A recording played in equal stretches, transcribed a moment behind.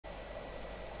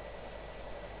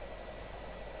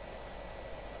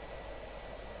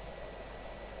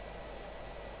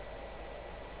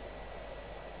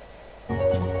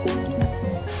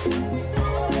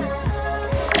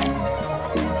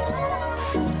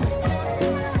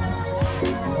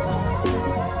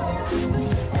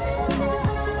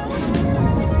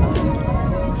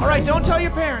right, don't tell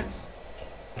your parents.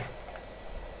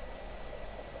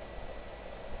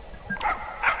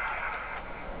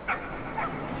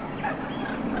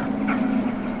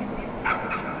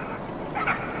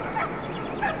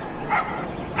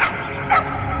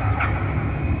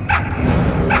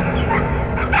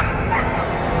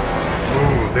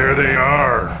 There they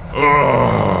are.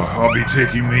 Oh, I'll be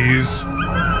taking these.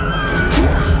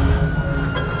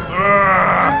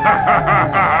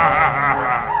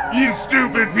 You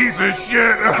stupid piece of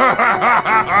shit!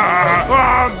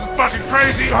 Oh, this is fucking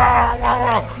crazy!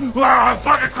 Oh, it's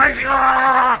fucking crazy!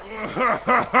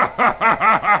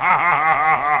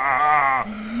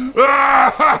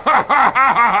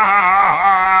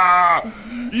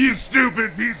 You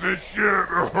stupid piece of shit!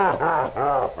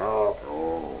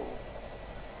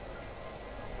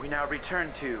 We now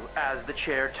return to As the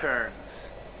Chair Turns.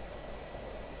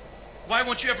 Why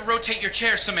won't you ever rotate your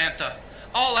chair, Samantha?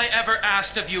 All I ever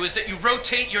asked of you is that you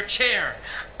rotate your chair.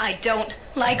 I don't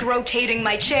like rotating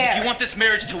my chair. If you want this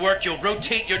marriage to work, you'll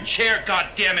rotate your chair,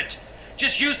 goddammit.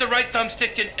 Just use the right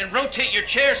thumbstick and rotate your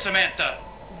chair, Samantha.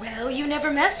 Well, you never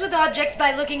mess with objects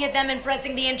by looking at them and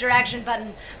pressing the interaction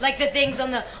button, like the things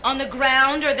on the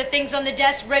ground or the things on the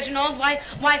desk, Reginald. Why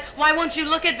won't you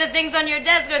look at the things on your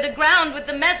desk or the ground with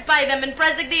the mess by them and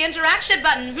pressing the interaction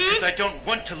button? Because I don't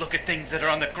want to look at things that are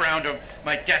on the ground or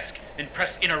my desk and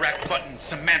press interact button,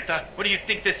 Samantha. What do you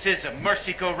think this is, a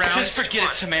mercy go round? Just forget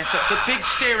it, Samantha. The big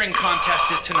staring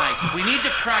contest is tonight. We need to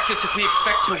practice if we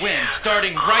expect to win,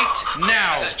 starting right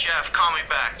now. This is Jeff. Call me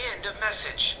back. End of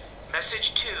message.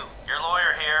 Message 2. Your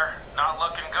lawyer here. Not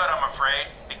looking good, I'm afraid.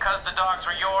 Because the dogs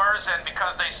were yours and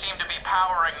because they seem to be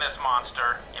powering this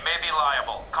monster, you may be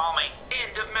liable. Call me.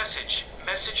 End of message.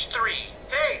 Message 3.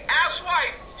 Hey,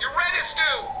 asswipe! Your rent is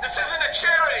due! This isn't a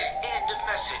charity! End of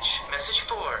message. Message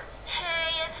 4.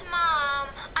 Hey, it's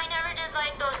Mom. I never did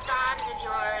like those dogs of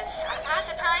yours. I'm not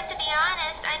surprised, to be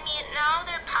honest. I mean, now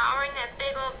they're powering that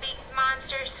big old beak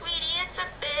monster. Sweetie, it's a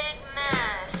big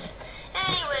mess.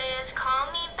 Anyways,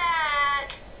 call me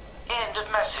back. End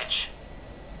of message.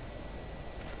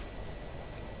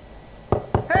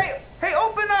 Hey,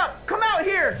 open up! Come out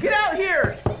here! Get out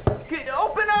here!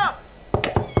 Open up!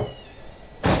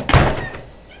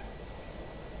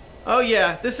 Oh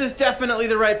yeah, this is definitely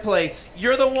the right place.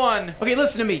 You're the one. Okay,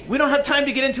 listen to me. We don't have time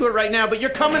to get into it right now, but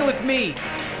you're coming with me.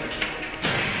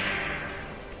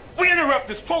 We interrupt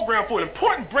this program for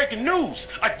important breaking news.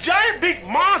 A giant big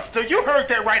monster, you heard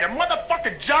that right, a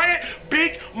motherfucking giant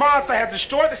big monster has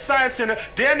destroyed the science center,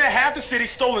 damn near half the city,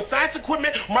 stolen science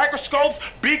equipment, microscopes,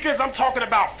 beakers, I'm talking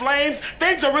about flames.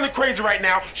 Things are really crazy right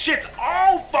now. Shit's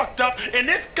all fucked up, and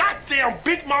this goddamn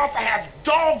big monster has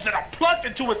dogs that are plugged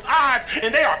into his eyes,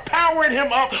 and they are powering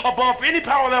him up above any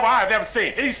power level I've ever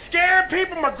seen. And he's scaring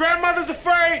people, my grandmother's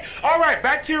afraid. All right,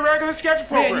 back to your regular schedule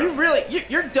program. Man,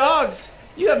 your dogs.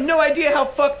 You have no idea how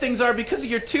fucked things are because of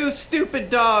your two stupid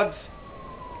dogs.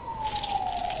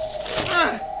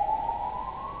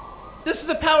 This is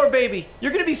a power baby.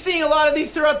 You're gonna be seeing a lot of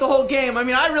these throughout the whole game. I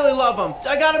mean, I really love them.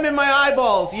 I got them in my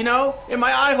eyeballs, you know? In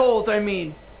my eye holes, I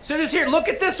mean. So just here, look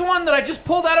at this one that I just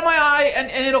pulled out of my eye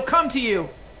and it'll come to you.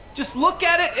 Just look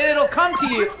at it and it'll come to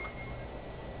you.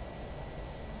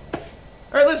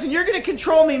 Alright, listen, you're gonna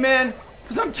control me, man.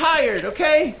 Because I'm tired,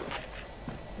 okay?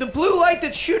 The blue light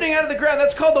that's shooting out of the ground,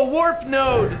 that's called the warp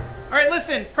node. Alright,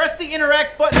 listen, press the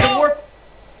interact button to warp.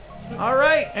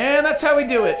 Alright, and that's how we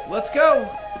do it. Let's go.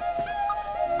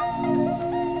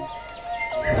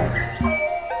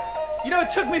 You know, it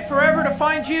took me forever to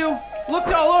find you.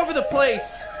 Looked all over the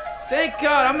place. Thank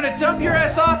God. I'm gonna dump your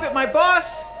ass off at my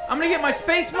boss. I'm gonna get my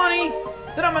space money.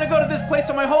 Then I'm gonna go to this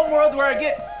place on my home world where I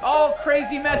get all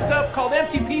crazy messed up called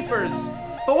Empty Peepers.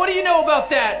 But what do you know about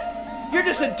that? You're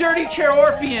just a dirty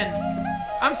Chairorpian.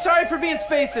 I'm sorry for being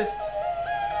spacist.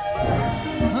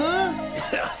 Huh?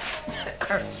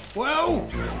 Whoa!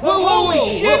 Whoa, holy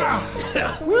shit!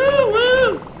 Woo,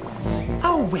 woo!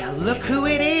 Oh, well, look who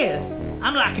it is.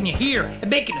 I'm locking you here and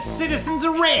making a citizen's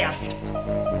arrest.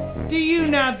 Do you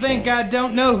not think I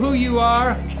don't know who you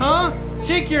are? Huh?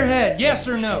 Shake your head, yes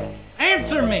or no.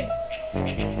 Answer me.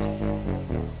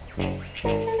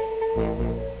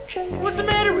 What's the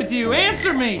matter with you?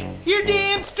 Answer me! You're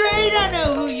damn straight I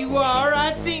know who you are.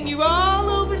 I've seen you all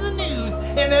over the news,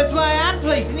 and that's why I'm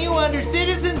placing you under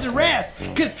citizen's arrest.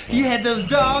 Cause you had those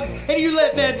dogs, and you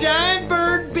let that giant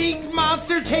bird-beaked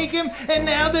monster take him, and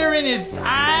now they're in his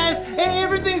eyes, and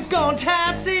everything's gone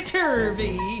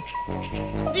topsy-turvy.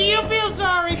 Do you feel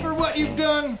sorry for what you've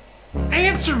done?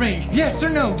 Answer me! Yes or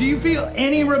no, do you feel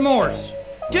any remorse?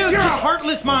 Dude, you're just... a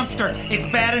heartless monster. It's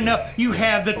bad enough you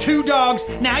have the 2 dogs.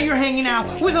 Now you're hanging out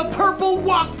with a purple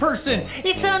walk person.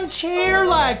 It's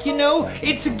unchair-like, you know?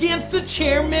 It's against the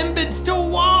chair members to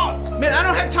walk. Man, I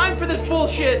don't have time for this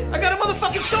bullshit. I got a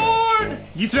motherfucking sword.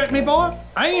 You threaten me, boy?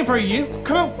 I ain't afraid of you.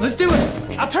 Come on, let's do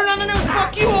it. I'll turn on the news.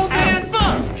 Fuck you, old man.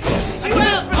 Fuck. You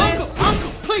asked for this. Uncle,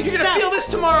 please You're gonna stop. feel this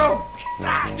tomorrow.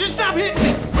 Just stop hitting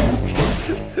me.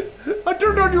 I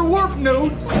turned on your work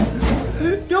notes.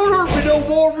 Don't hurt me no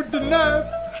more with the knife.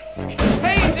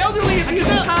 Hey, it's elderly abuse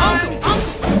time.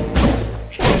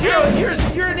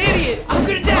 You're an idiot. I'm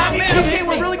gonna die. Oh, man, okay,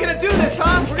 we're really gonna do this,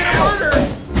 huh? We're gonna murder.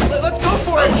 Let's go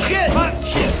for it. Shit.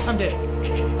 Shit, I'm dead.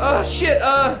 Shit,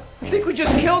 I think we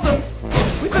just killed him.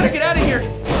 We better get out of here.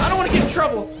 I don't want to get in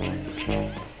trouble.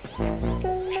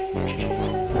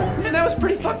 Man, that was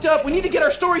pretty fucked up. We need to get our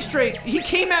story straight. He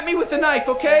came at me with the knife,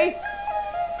 okay?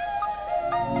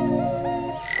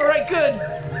 Alright, good.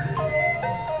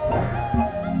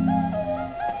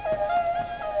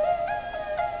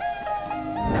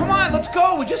 Come on, let's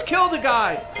go. We just killed a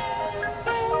guy.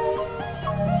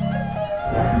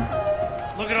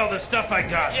 Look at all the stuff I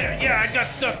got. Yeah, I got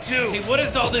stuff too. Hey, what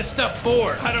is all this stuff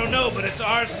for? I don't know, but it's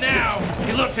ours now.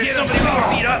 Hey, look, there's somebody being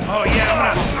beat up. Oh,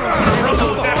 yeah, I'm gonna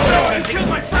rumble with that person. You killed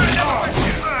my friend.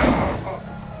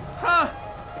 Huh.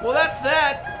 Well, that's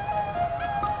that.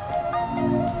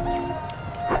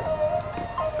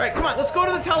 Alright, come on, let's go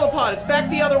to the telepod. It's back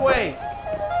the other way.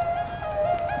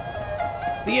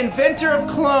 The inventor of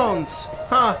clones.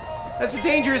 Huh. That's a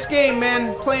dangerous game,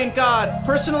 man, playing God.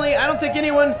 Personally, I don't think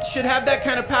anyone should have that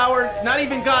kind of power, not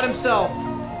even God himself.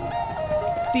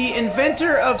 The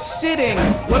inventor of sitting.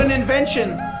 What an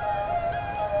invention.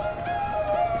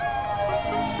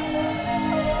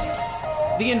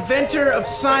 The inventor of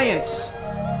science.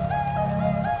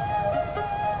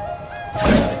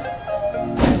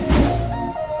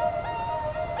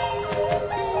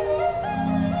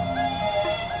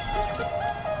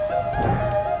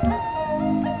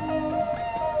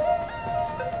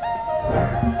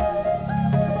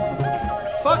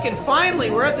 Fucking finally,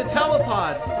 we're at the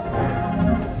telepod.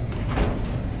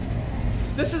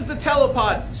 This is the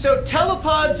telepod. So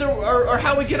telepods are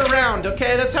how we get around,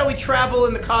 okay? That's how we travel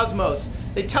in the cosmos.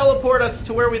 They teleport us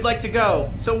to where we'd like to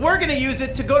go. So we're gonna use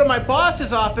it to go to my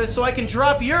boss's office so I can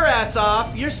drop your ass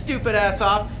off, your stupid ass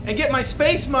off, and get my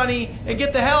space money and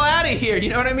get the hell out of here, you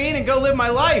know what I mean? And go live my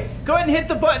life. Go ahead and hit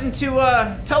the button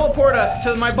to teleport us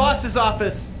to my boss's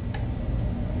office.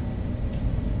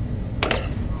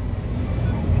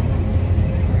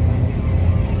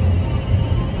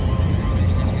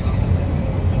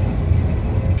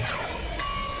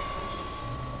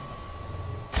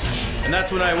 And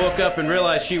that's when I woke up and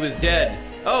realized she was dead.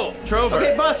 Oh, Trover.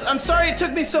 Okay, boss, I'm sorry it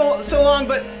took me so long,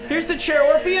 but here's the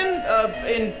Chairorpian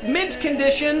in mint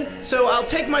condition, so I'll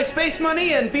take my space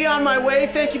money and be on my way.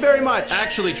 Thank you very much.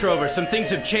 Actually, Trover, some things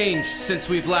have changed since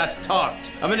we've last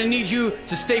talked. I'm gonna need you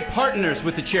to stay partners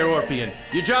with the Chairorpian.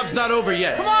 Your job's not over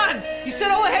yet. Come on! You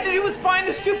said all I had to do was find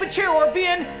the stupid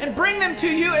Chairorpian and bring them to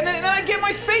you, and then I'd get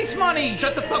my space money!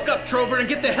 Shut the fuck up, Trover, and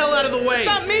get the hell out of the way! It's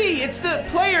not me! It's the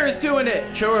players doing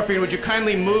it! Chairorpian, would you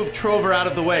kindly move Trover out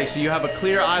of the way so you have a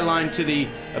clear eye line to the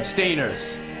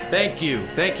abstainers? Thank you.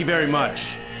 Thank you very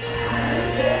much.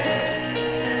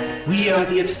 We are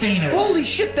the abstainers. Holy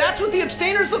shit, that's what the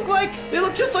abstainers look like? They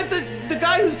look just like the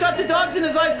guy who's got the dogs in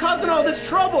his eyes causing all this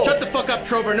trouble. Shut the fuck up,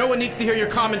 Trover. No one needs to hear your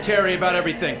commentary about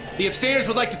everything. The abstainers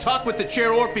would like to talk with the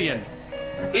Chairorpian.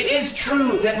 It is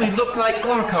true that we look like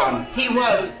Glorkon. He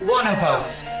was one of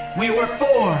us. We were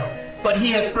 4, but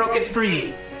he has broken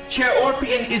free.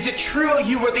 Chairorpian, is it true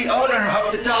you were the owner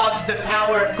of the dogs that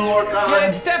powered Glorkon? Yeah,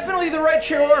 it's definitely the right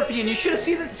Chairorpian. You should have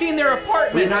seen their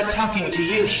apartment. We're not talking to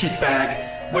you,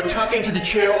 shitbag. We're talking to the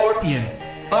Chairorpian.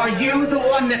 Are you the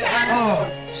one that had...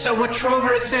 Oh, so what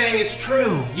Trover is saying is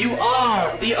true. You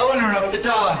are the owner of the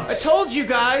dogs. I told you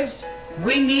guys.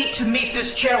 We need to meet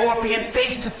this Chairorpian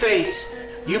face to face.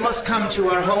 You must come to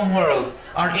our home world,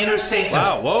 our inner sanctum.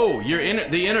 Wow, whoa, you're in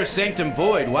the inner sanctum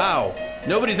void. Wow.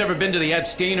 Nobody's ever been to the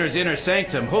abstainer's inner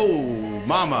sanctum. Oh,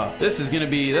 mama. That's gonna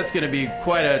be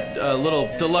quite a little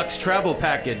deluxe travel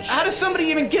package. How does somebody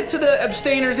even get to the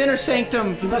abstainer's inner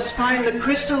sanctum? You must find the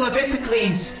Crystal of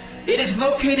Ithacles. It is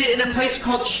located in a place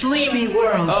called Schleemy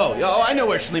World. Oh, I know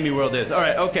where Schleemy World is. All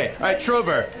right, okay. All right,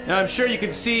 Trover. Now, I'm sure you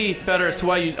can see better as to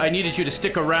why I needed you to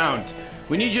stick around.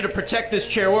 We need you to protect this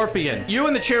Chairorpian. You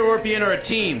and the Chairorpian are a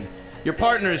team. You're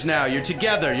partners now. You're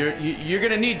together. You're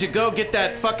gonna need to go get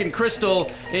that fucking crystal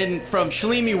from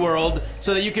Schleemy World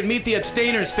so that you can meet the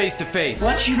abstainers face to face.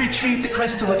 Once you retrieve the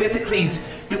Crystal of Ithacles,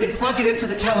 You can plug it into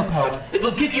the telepod. It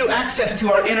will give you access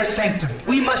to our inner sanctum.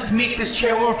 We must meet this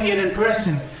Chairorpian in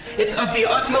person. It's of the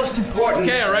utmost importance.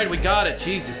 Okay, alright, we got it.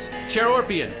 Jesus.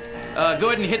 Chairorpian, go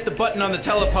ahead and hit the button on the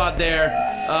telepod there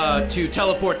to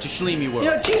teleport to Schleemy World.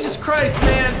 You know, Jesus Christ,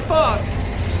 man, fuck.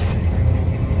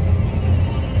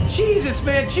 Jesus,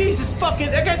 man, Jesus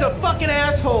fucking, that guy's a fucking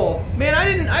asshole. Man,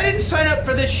 I didn't sign up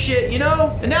for this shit, you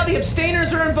know? And now the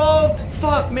abstainers are involved.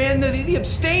 Fuck, man, the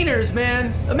abstainers,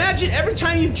 man. Imagine every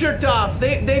time you've jerked off,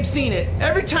 they've seen it.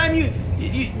 Every time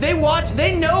they watch,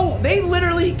 they know, they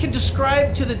literally can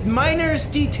describe to the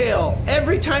minorest detail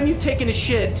every time you've taken a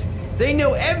shit. They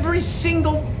know every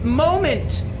single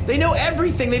moment. They know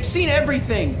everything. They've seen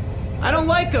everything. I don't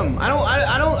like them.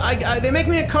 They make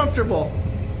me uncomfortable.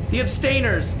 The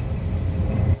abstainers.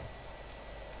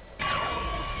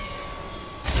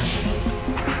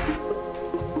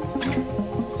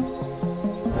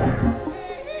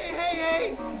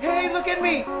 Hey, look at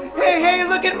me! Hey,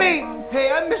 look at me!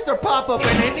 Hey, I'm Mr. Pop-Up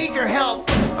and I need your help.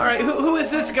 Alright, who is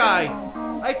this guy?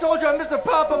 I told you I'm Mr.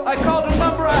 Pop-Up. I called a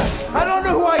number. I don't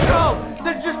know who I called.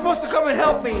 They're just supposed to come and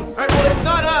help me. Alright, well, it's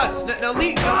not us. Now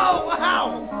leave. Oh,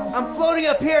 ow! I'm floating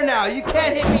up here now. You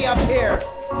can't hit me up here.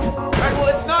 Alright,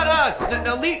 well, it's not us.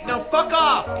 Now leave. No, fuck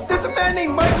off. There's a man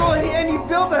named Michael and he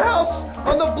built a house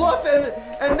on the bluff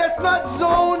and that's not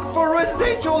zoned for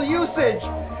residential usage.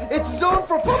 It's zoned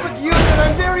for public use and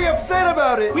I'm very upset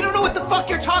about it. We don't know what the fuck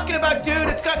you're talking about, dude.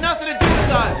 It's got nothing to do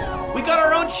with us. We got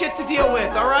our own shit to deal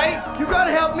with, alright? You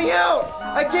gotta help me out.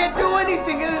 I can't do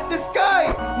anything. This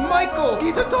guy, Michael,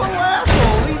 he's a total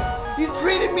asshole. He's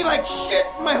treated me like shit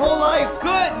my whole life.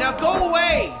 Good, now go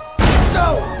away.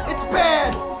 No, it's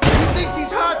bad. He thinks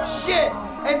he's hot shit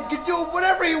and can do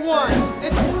whatever he wants.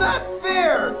 It's not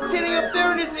fair. Sitting up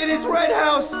there in his red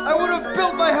house. I would have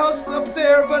built my house up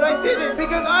there, but I didn't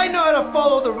because I know how to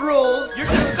follow the rules. You're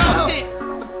disgusting.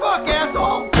 Fuck,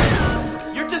 asshole.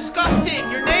 You're disgusting.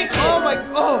 You're naked.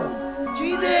 Oh,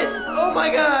 Jesus. Oh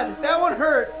my God, that one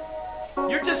hurt.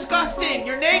 You're disgusting.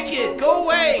 You're naked. Go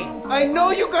away. I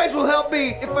know you guys will help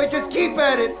me if I just keep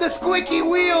at it. The squeaky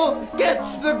wheel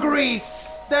gets the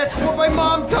grease. That's what my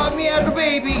mom taught me as a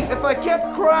baby. If I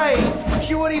kept crying,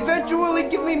 she would eventually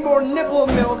give me more nipple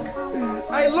milk.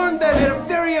 I learned that at a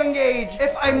very young age.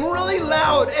 If I'm really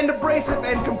loud and abrasive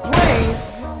and complain,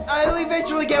 I'll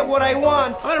eventually get what I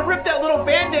want. I'm gonna rip that little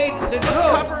band-aid that's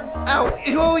covered. Ow,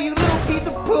 oh, you little piece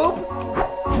of poop.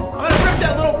 I'm gonna rip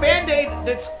that little band-aid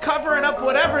that's covering up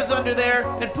whatever's under there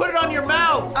and put it on your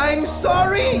mouth. I'm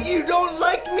sorry you don't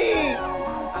like me.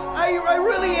 I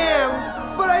really am.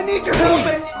 But I need your help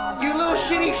and you little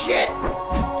shitty shit.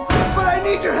 But I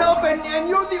need your help and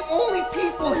you're the only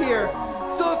people here.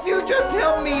 So if you just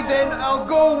help me, then I'll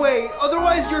go away.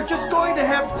 Otherwise, you're just going to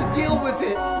have to deal with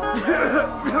it.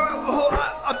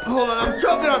 Hold on, I'm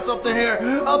choking on something here.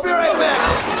 I'll be right back.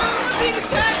 I'm being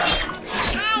attacked.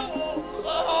 Ow.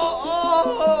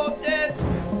 Oh, dead.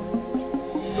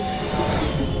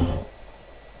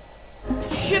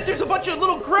 Shit, there's a bunch of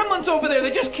little gremlins over there.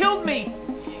 They just killed me.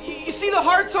 You see the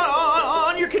hearts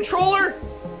on your controller?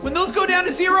 When those go down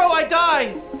to 0, I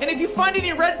die. And if you find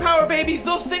any red power babies,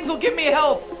 those things will give me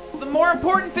health. The more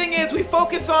important thing is we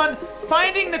focus on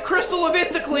finding the crystal of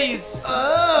Ithacles.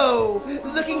 Oh,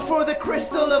 looking for the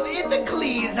crystal of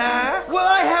Ithacles, huh? Well,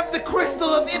 I have the crystal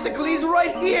of Ithacles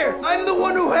right here. I'm the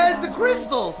one who has the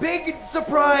crystal. Big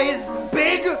surprise,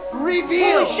 big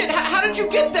reveal. Holy shit, how did you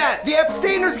get that? The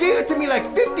abstainers gave it to me like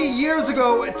 50 years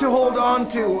ago to hold on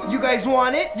to. You guys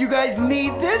want it? You guys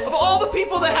need this? Of all the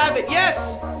people that have it,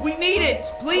 yes, we need it,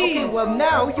 please. Okay, well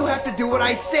now you have to do what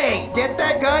I say. Get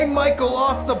that guy Michael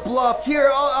off the bluff. Here,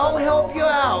 I'll help you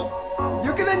out.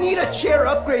 You're gonna need a chair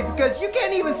upgrade because you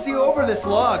can't even see over this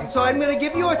log. So I'm gonna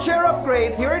give you a chair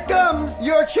upgrade. Here it comes.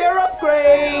 Your chair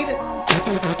upgrade. Hey,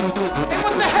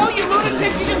 what the hell, you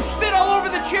lunatics? You just spit all over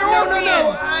the chair.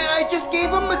 No. I just gave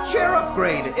him a chair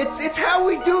upgrade. It's how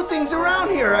we do things around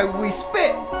here. We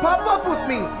spit. Pop up with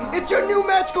me. It's your new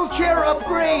magical chair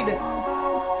upgrade.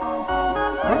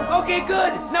 Okay,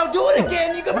 good. Now do it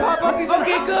again. You can pop up even.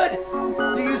 Okay, good.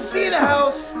 Do you see the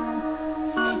house?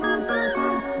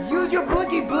 Use your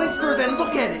blinky blinksters and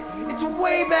look at it. It's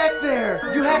way back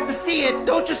there. You have to see it.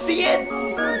 Don't you see it?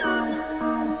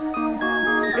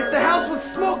 It's the house with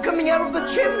smoke coming out of the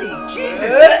chimney.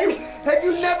 Jesus, have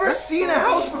you never seen a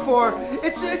house before?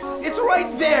 It's right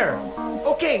there.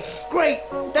 Okay, great.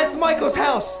 That's Michael's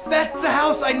house. That's the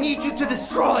house I need you to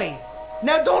destroy.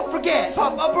 Now don't forget,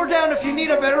 pop up or down if you need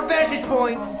a better vantage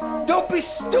point. Don't be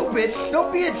stupid.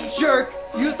 Don't be a jerk.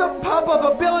 Use the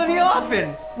pop-up ability often.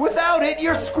 coffin. Without it,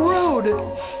 you're screwed.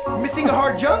 Missing a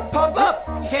hard jump? Pop up.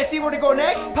 Can't see where to go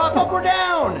next? Pop up or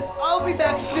down. I'll be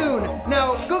back soon.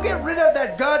 Now, go get rid of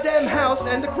that goddamn house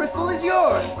and the crystal is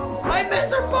yours. I'm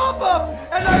Mr. Pop-Up,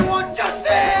 and I want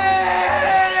justice!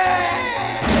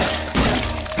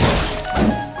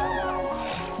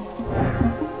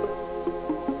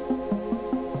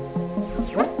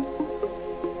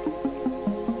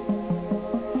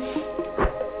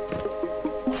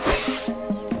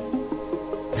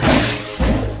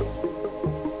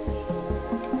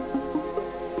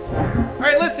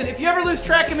 Alright, listen, if you ever lose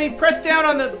track of me, press down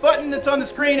on the button that's on the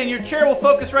screen and your chair will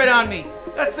focus right on me.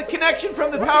 That's the connection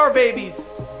from the Power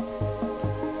Babies.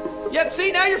 Yep,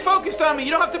 see, now you're focused on me. You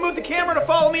don't have to move the camera to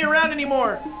follow me around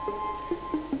anymore.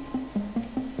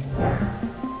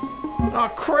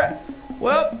 Oh, crap.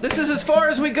 Well, this is as far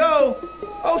as we go.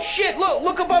 Oh, shit,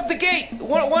 look above the gate.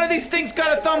 One of these things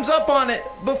got a thumbs up on it.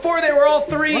 Before they were all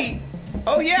three.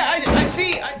 Oh, yeah, I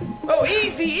see. Oh,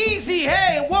 easy,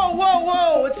 hey,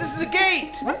 whoa, this is a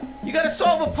gate. You gotta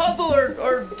solve a puzzle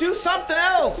or do something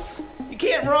else. You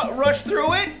can't rush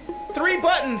through it. 3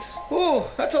 buttons. Ooh,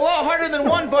 that's a lot harder than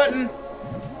 1 button.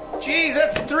 Jeez,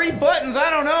 that's 3 buttons, I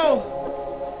don't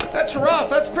know. That's rough,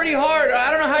 that's pretty hard.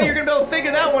 I don't know how you're gonna be able to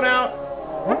figure that one out.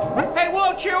 Hey,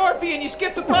 whoa, Cheorpian, you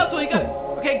skipped the puzzle. You got.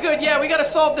 Okay, good, yeah, we gotta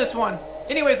solve this one.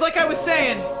 Anyways, like I was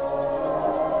saying.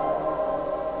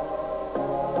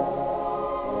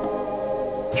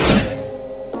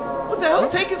 What the hell's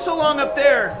taking so long up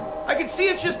there? I can see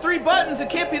it's just 3 buttons. It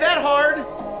can't be that hard.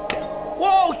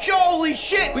 Whoa, holy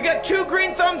shit. We got 2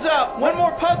 green thumbs up. 1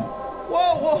 more puzzle.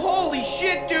 Whoa, holy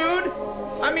shit, dude.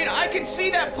 I mean, I can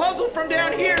see that puzzle from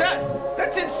down here.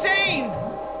 That's insane.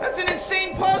 That's an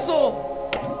insane puzzle.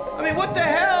 I mean, what the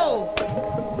hell?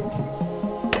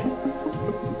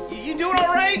 You doing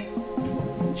all right?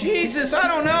 Jesus, I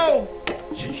don't know.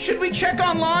 Should we check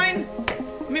online?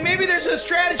 I mean, maybe there's a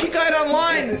strategy guide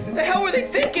online. What the hell were they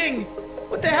thinking?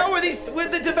 What the hell were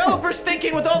the developers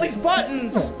thinking with all these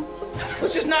buttons?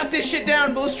 Let's just knock this shit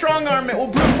down. We'll strong arm it. We'll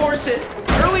brute force it.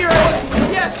 Earlier,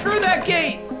 yeah, screw that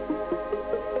gate.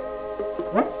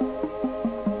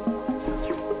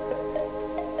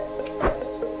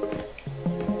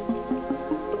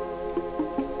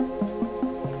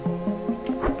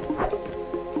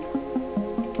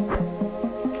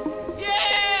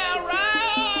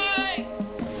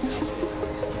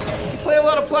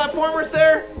 Platformers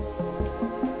there?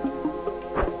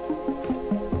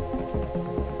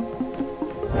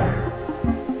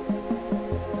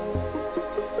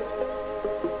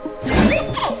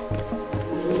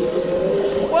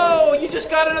 Whoa, you just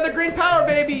got another green power,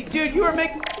 baby. Dude, you are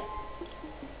making...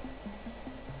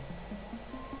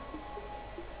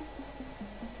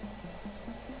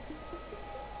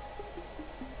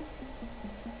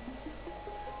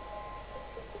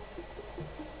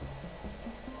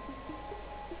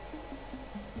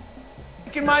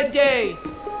 in my day.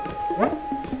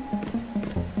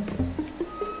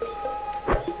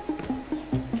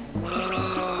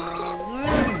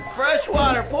 Fresh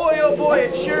water, boy oh boy,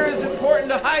 it sure is important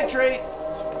to hydrate.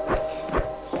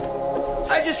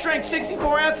 I just drank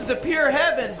 64 ounces of pure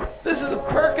heaven. This is the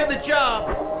perk of the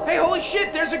job. Hey, holy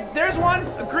shit, there's one,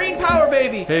 a green power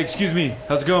baby. Hey, excuse me,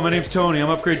 how's it going? My name's Tony, I'm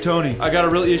Upgrade Tony. I got a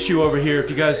real issue over here, if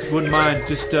you guys wouldn't mind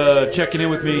just checking in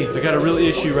with me. I got a real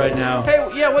issue right now. Hey,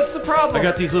 yeah, what's the problem? I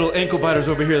got these little ankle biters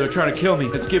over here, they're trying to kill me.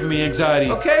 It's giving me anxiety.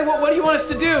 Okay, what do you want us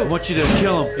to do? I want you to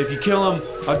kill them. If you kill them,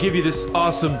 I'll give you this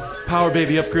awesome power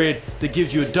baby upgrade that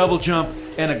gives you a double jump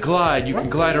and a glide. You can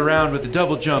glide around with the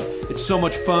double jump. It's so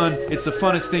much fun. It's the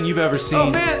funnest thing you've ever seen. Oh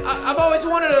man, I've always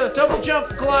wanted a double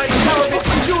jump glide power baby. What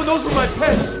are you doing? Those were my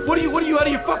pets. What are you out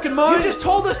of your fucking mind? You just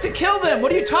told us to kill them.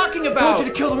 What are you talking about? I told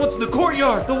you to kill the ones in the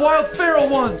courtyard. The wild feral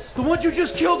ones. The ones you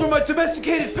just killed were my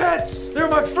domesticated pets. They're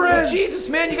my friends. Oh, Jesus,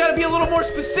 man, you gotta be a little more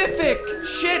specific.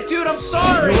 Shit, dude, I'm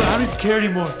sorry. You know what? I don't even care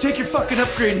anymore. Take your fucking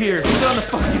upgrade here. It's on the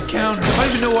fucking counter. I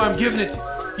don't even know why I'm giving it.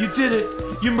 You did it.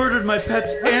 You murdered my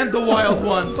pets and the wild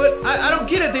ones. But I don't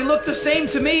get it. They look the same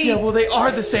to me. Yeah, well, they are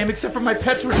the same, except for my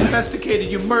pets were domesticated,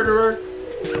 you murderer.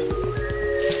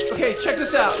 Okay, check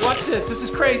this out. Watch this. This is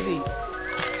crazy.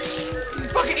 You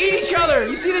fucking eat each other.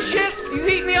 You see this shit? He's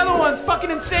eating the other ones.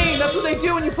 Fucking insane. That's what they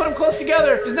do when you put them close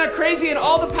together. Isn't that crazy? And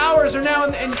all the powers are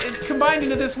now combined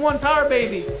into this one power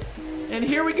baby. And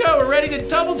here we go, we're ready to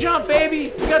double jump,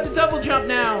 baby! We got the double jump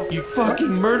now! You fucking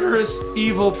murderous,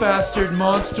 evil bastard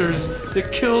monsters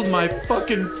that killed my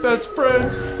fucking best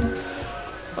friends!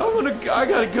 I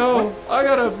gotta go. I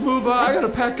gotta move on. I gotta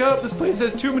pack up. This place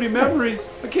has too many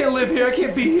memories. I can't live here. I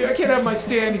can't be here. I can't have my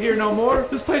stand here no more.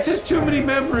 This place has too many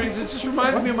memories. It just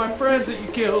reminds me of my friends that you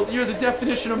killed. You're the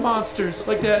definition of monsters.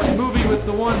 Like that movie with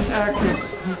the one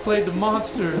actress who played the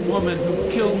monster woman who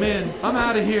killed men. I'm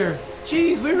out of here.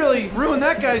 Jeez, we really ruined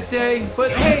that guy's day.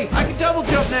 But hey, I can double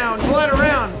jump now and glide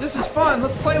around. This is fun.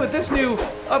 Let's play with this new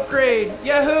upgrade.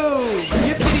 Yahoo!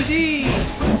 Yippity-dee!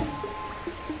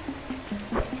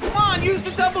 Come on, use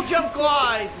the double jump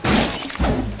glide.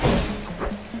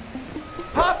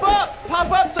 Pop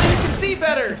up so you can see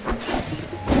better.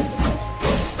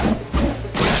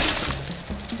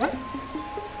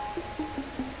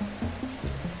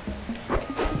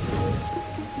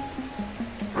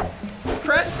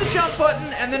 Press the jump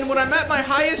button, and then when I'm at my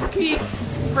highest peak,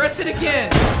 press it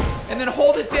again, and then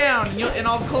hold it down, and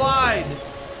I'll collide.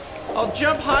 I'll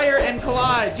jump higher and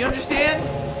collide. Do you understand?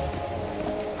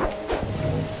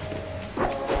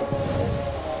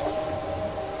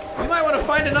 You might want to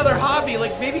find another hobby,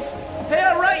 like maybe... Hey,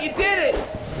 alright, you did it!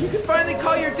 You can finally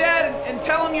call your dad and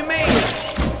tell him you made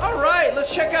it. Alright,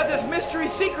 let's check out this mystery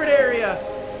secret area.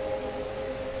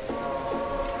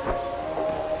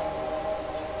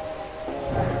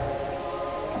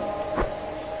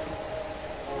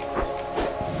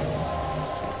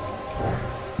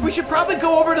 We should probably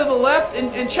go over to the left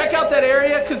and check out that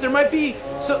area, because there might be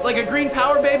like a green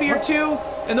power baby or two,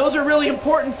 and those are really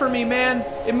important for me, man.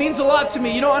 It means a lot to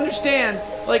me. You don't understand.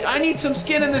 Like, I need some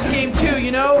skin in this game too,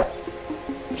 you know?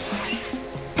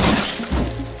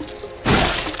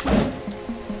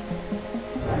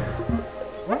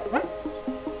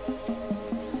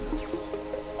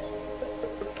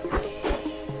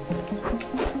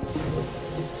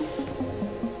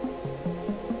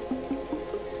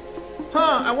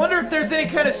 Huh, I wonder if there's any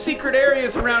kind of secret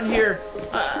areas around here.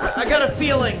 I got a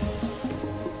feeling.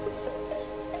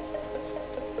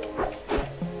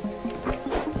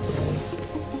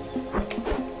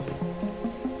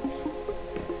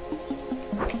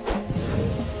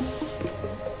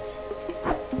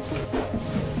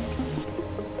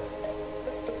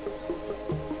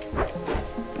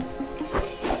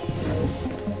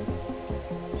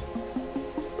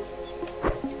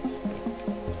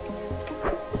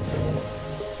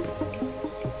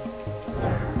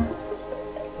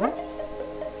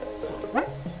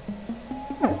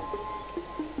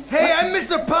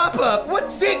 Mr. Pop-Up,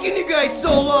 what's taking you guys so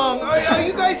long? Are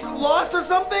you guys lost or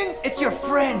something? It's your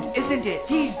friend, isn't it?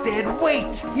 He's dead. Wait,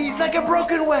 he's like a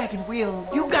broken wagon wheel.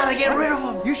 You gotta get rid of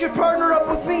him. You should partner up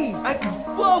with me. I can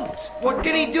float. What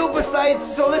can he do besides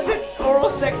solicit oral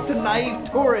sex to naive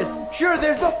tourists? Sure,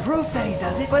 there's no proof that he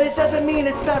does it, but it doesn't mean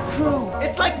it's not true.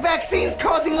 It's like vaccines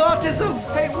causing autism.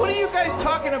 Hey, what are you guys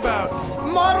talking about?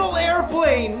 Model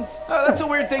airplanes. Oh, that's a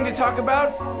weird thing to talk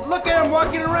about. Look at him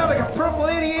walking around like a purple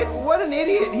idiot. What an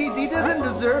idiot. He doesn't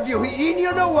deserve you.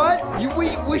 You know what?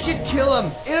 We should kill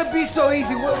him. It'll be so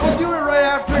easy. We'll do it right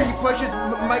after he pushes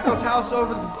Michael's house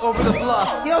over the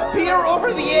bluff. He'll peer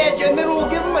over the edge, and then we'll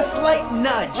give him a slight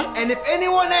nudge. And if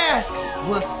anyone asks,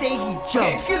 we'll say he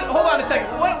jumped. Excuse me, hold on a second.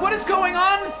 What is going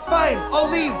on? Fine, I'll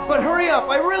leave, but hurry up.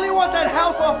 I really want that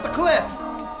house off the cliff.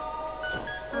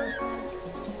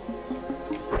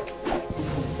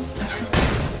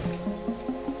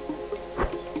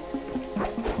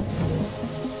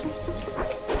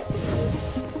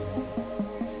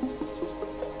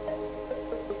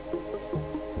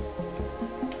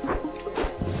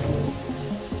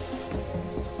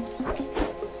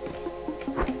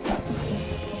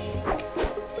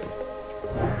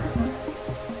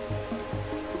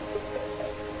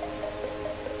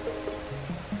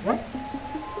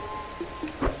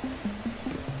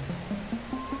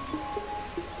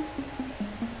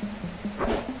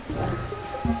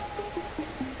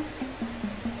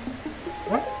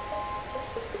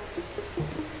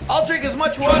 I'll drink as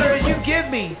much water as you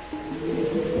give me.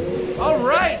 All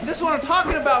right, this is what I'm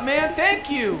talking about, man.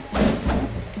 Thank you.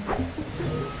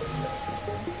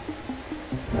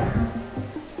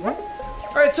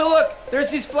 All right, so look,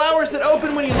 there's these flowers that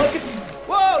open when you look at.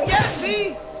 Whoa, yeah, see?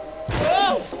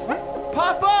 Whoa,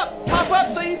 pop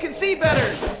up so you can see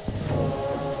better.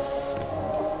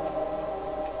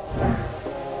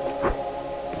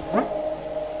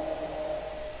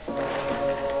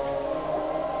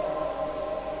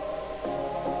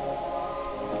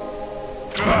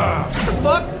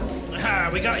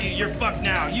 We got you. You're fucked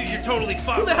now. You're totally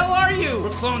fucked. Who the hell are you?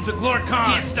 We're clones of Glorcon.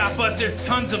 You can't stop us. There's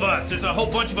tons of us. There's a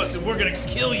whole bunch of us, and we're gonna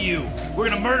kill you. We're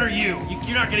gonna murder you.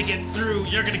 You're not gonna get through.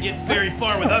 You're gonna get very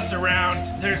far with us around.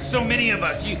 There's so many of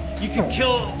us. You can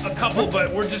kill a couple,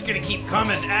 but we're just gonna keep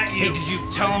coming at you. Hey, did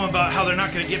you tell them about how they're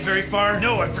not gonna get very far?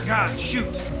 No, I forgot. Shoot.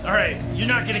 All right, you're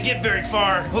not gonna get very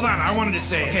far. Hold on, I wanted to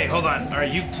say it. Okay, hold on. All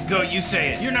right, you go, you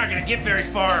say it. You're not gonna get very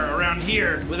far around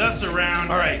here with us around.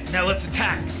 All right, now let's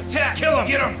attack. Attack! Kill him!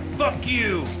 Get him! Fuck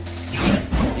you!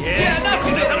 Yeah, enough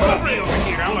of it! I'm over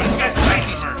here. I want this guy's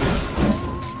crazy.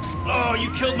 Oh,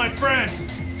 you killed my friend.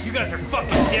 You guys are fucking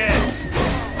dead.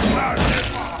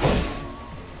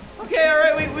 Okay,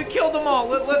 alright, we killed them all.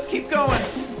 Let's keep going.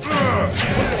 What the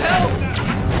hell?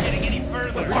 Getting any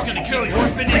further. We're just gonna kill you.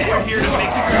 Orphanage. We're here to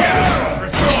make sure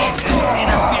proceed and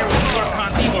interfere with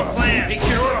Lorcan's evil plan. Make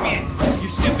sure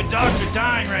your stupid dogs are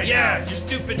dying right now. Your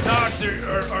stupid dogs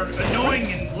are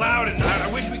annoying and loud, and I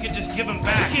wish we could just give them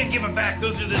back. We can't give them back.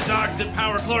 Those are the dogs that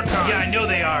power Lorcan. Yeah, I know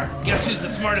they are. Guess who's the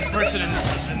smartest person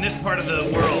in this part of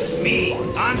the world? Me.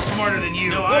 I'm smarter than you.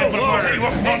 No, I'm smarter. Hey,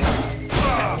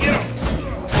 get him.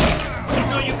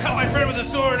 No, you cut my friend with a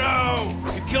sword. Oh,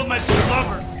 you killed my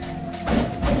lover.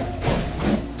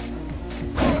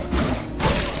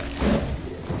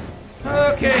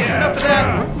 Okay, enough of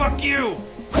that. Fuck you.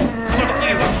 Fuck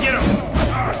you. Get him.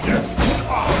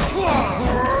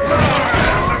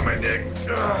 Suck my dick.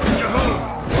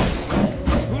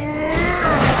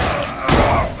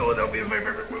 Philadelphia is my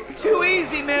favorite movie. Too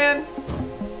easy, man.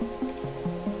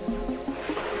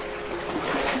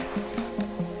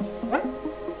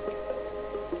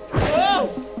 Whoa!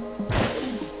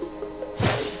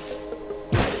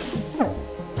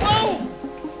 Whoa! Whoa!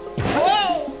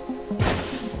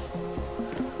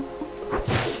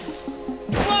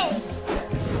 Whoa!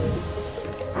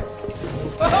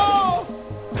 Oh!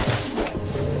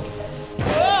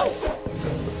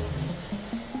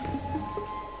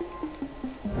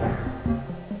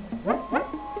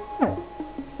 Whoa!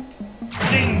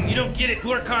 Zing! You don't get it.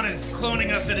 Lorcan is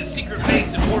cloning us at his secret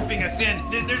base and warping us in.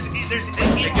 There's get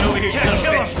over here. Yeah,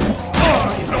 kill him.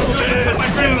 Oh, you cut my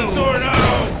friend with a sword. Oh!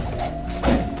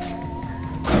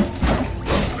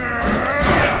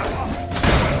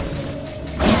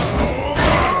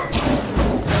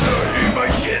 Eat my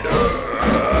shit.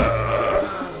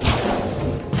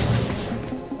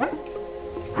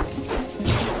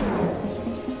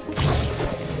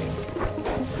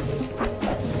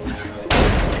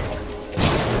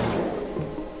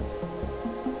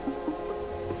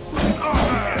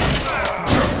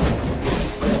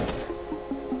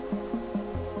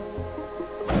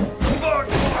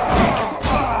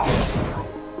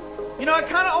 You know, I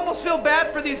kind of almost feel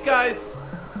bad for these guys.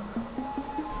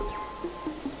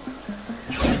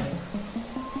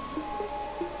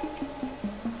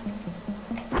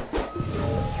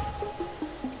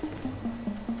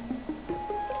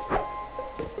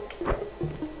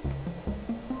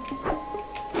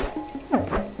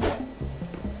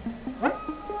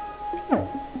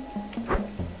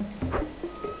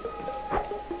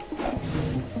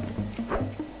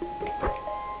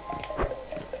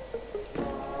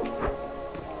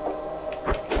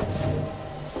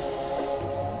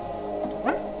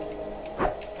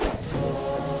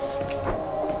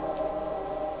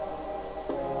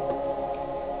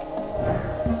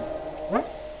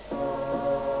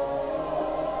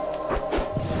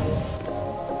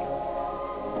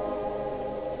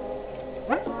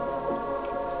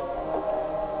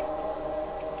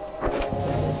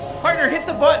 Partner, hit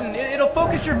the button. It'll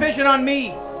focus your vision on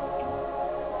me.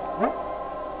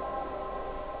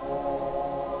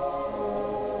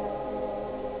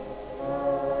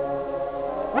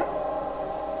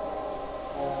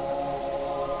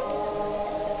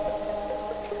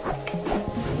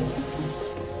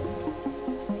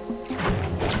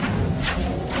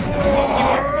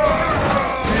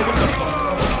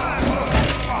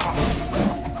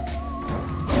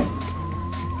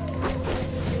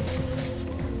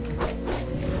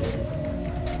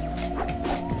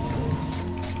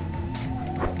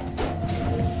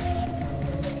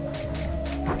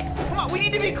 We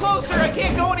need to be closer. I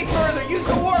can't go any further. Use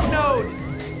the warp node.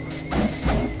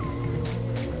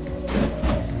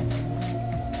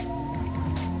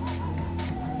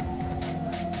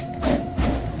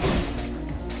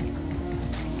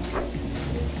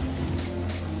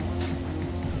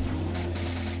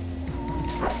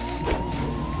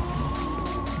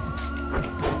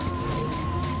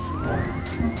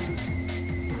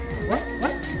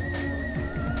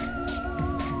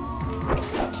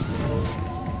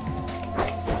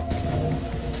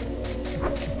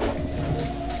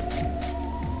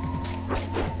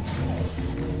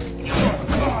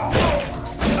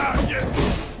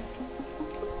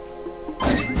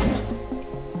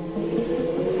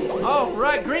 All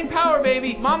right, green power,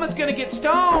 baby. Mama's gonna get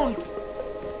stoned.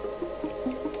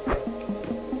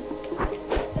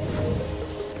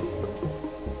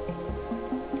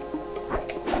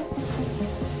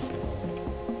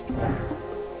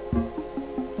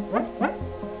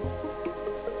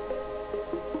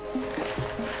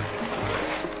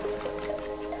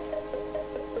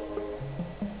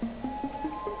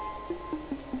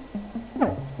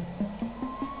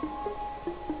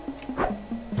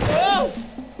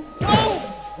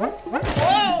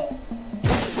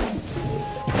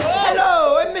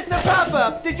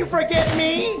 you forget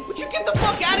me? Would you get the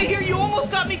fuck out of here? You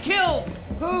almost got me killed.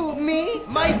 Who, me?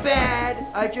 My bad.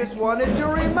 I just wanted to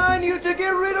remind you to get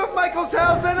rid of Michael's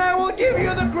house and I will give you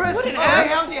the crystal. What an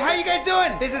Hey, ass. how you guys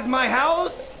doing? This is my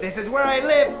house. This is where I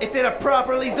live. It's in a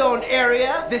properly zoned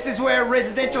area. This is where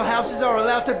residential houses are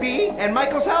allowed to be. And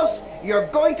Michael's house, you're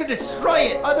going to destroy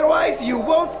it. Otherwise, you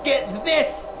won't get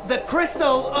this. The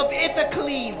crystal of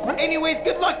Ithacles. Anyways,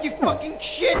 good luck, you fucking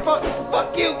shit fucks.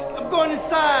 Fuck you. I'm going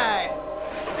inside.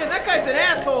 Man, that guy's an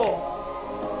asshole.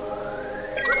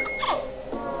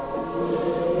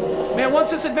 Man,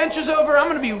 once this adventure's over, I'm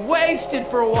gonna be wasted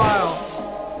for a while.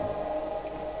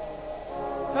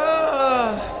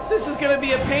 This is gonna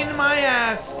be a pain in my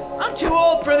ass. I'm too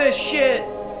old for this shit.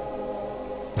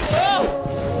 Oh!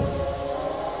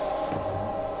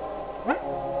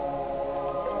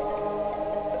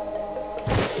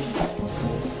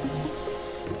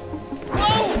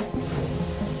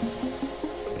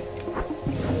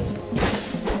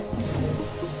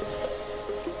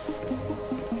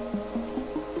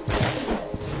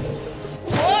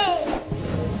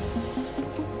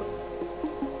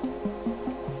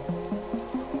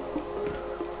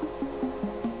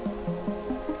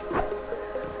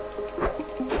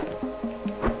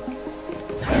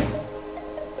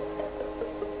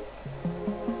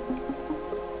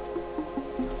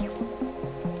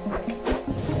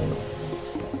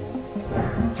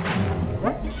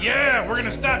 Yeah, we're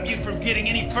gonna stop you from getting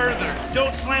any further.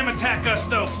 Don't slam attack us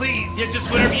though, please. Yeah,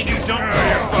 just whatever you do, don't.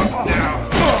 Fuck now.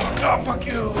 Oh, fuck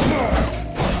you.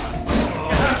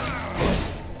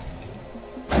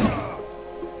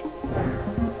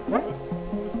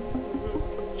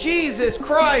 Jesus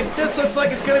Christ, this looks like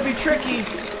it's gonna be tricky.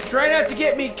 Try not to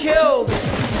get me killed.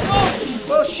 Whoa!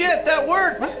 Well, shit, that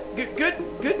worked.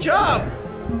 Good job.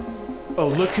 Oh,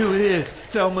 look who it is.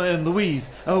 Thelma and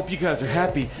Louise. I hope you guys are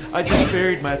happy. I just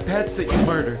buried my pets that you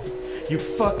murdered. You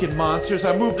fucking monsters.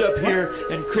 I moved up here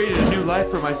and created a new life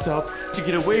for myself to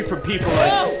get away from people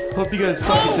like... Hope you guys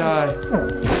fucking die.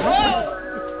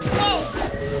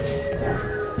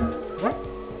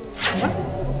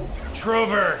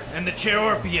 Trover and the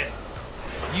Cheorpian.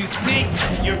 You think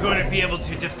you're going to be able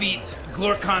to defeat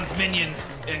Glorkon's minions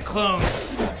and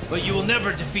clones, but you will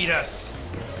never defeat us.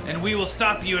 And we will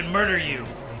stop you and murder you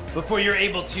before you're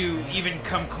able to even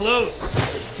come close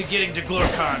to getting to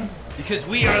Glorkon, because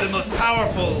we are the most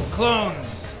powerful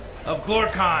clones of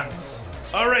Glorkons.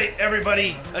 All right,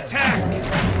 everybody, attack!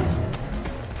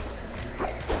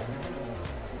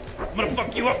 I'm gonna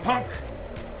fuck you up, punk.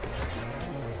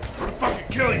 I'm gonna fucking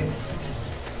kill you.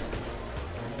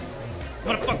 I'm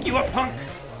gonna fuck you up, punk.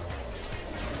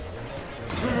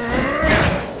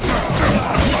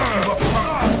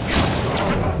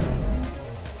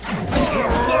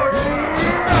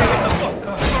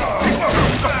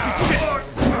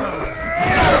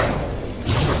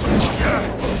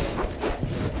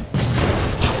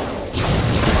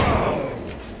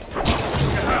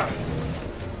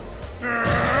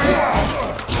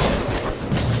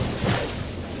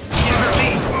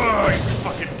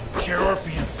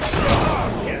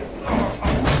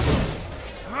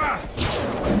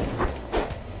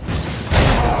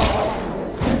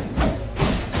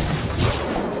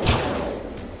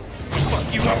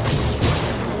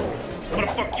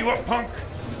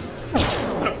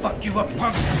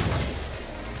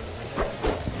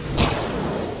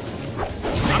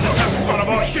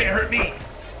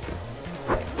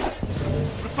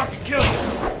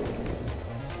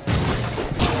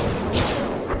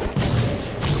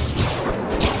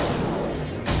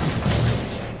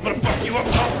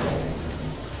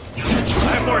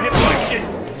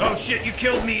 Shit, you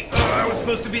killed me. Oh, I was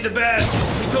supposed to be the bad.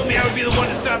 You told me I would be the one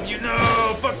to stop you.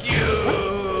 No, fuck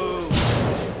you.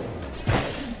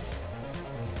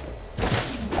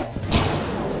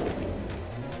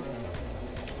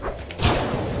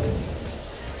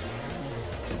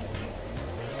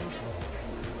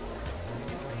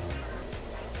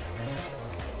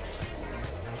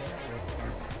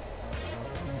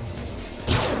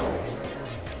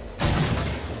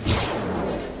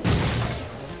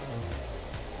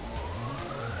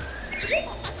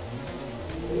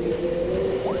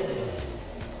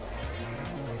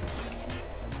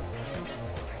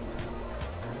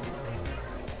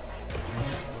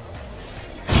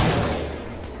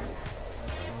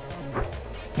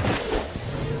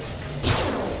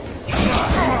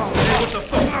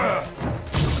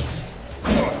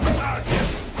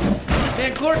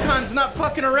 Glorkon's not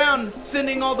fucking around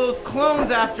sending all those clones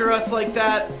after us like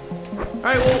that.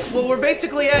 Alright, well, we're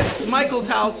basically at Michael's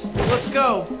house. Let's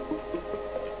go.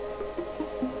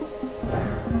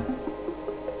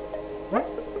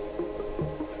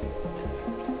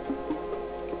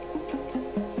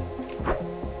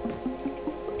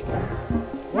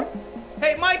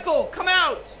 asshole! Come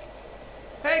out!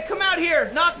 Hey, come out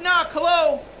here! Knock, knock,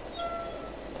 hello!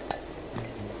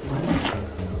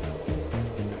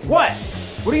 What?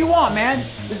 What do you want, man?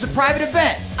 This is a private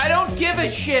event. I don't give a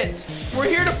shit! We're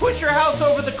here to push your house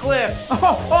over the cliff!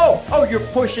 Oh, you're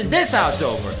pushing this house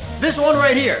over. This one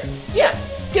right here. Yeah,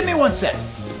 give me 1 sec.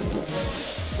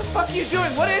 What the fuck are you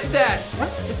doing? What is that?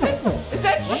 Is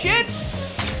that shit?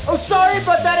 Oh, sorry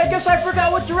about that. I guess I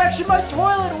forgot what direction my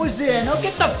toilet was in. Oh,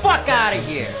 get the fuck out of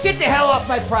here. Get the hell off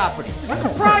my property. This is a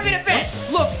private event.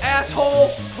 Look,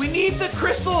 asshole, we need the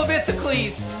Crystal of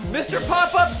Ithacles. Mr.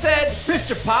 Pop-Up said...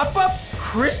 Mr. Pop-Up?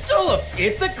 Crystal of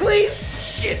Ithacles?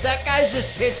 Shit, that guy's just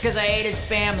pissed because I ate his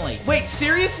family. Wait,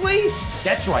 seriously?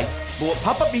 That's right. But what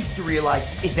Pop-Up needs to realize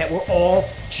is that we're all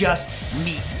just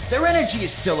meat. Their energy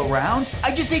is still around.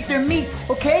 I just ate their meat,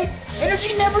 okay?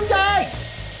 Energy never dies.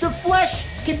 Their flesh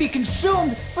can be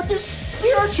consumed, but their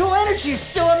spiritual energy is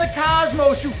still in the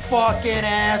cosmos, you fucking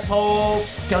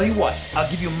assholes. Tell you what, I'll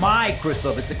give you my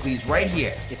Crystal of Ithacles right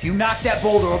here. If you knock that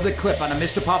boulder over the cliff onto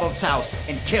Mr. Pop-Up's house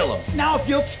and kill him. Now, if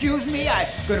you'll excuse me, I'm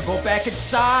gonna go back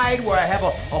inside where I have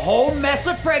a whole mess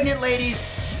of pregnant ladies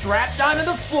strapped onto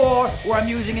the floor where I'm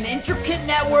using an intricate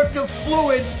network of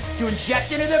fluids to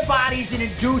inject into their bodies and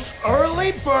induce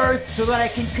early birth so that I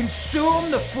can consume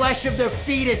the flesh of their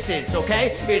fetuses,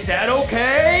 okay? Is that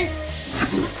okay?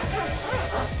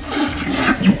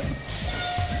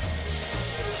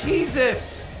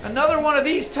 Jesus, another one of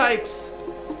these types.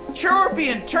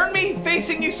 Chirorpian, turn me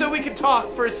facing you so we can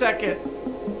talk for a second.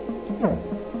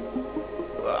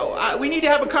 We need to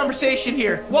have a conversation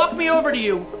here. Walk me over to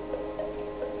you.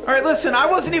 Alright, listen, I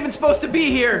wasn't even supposed to be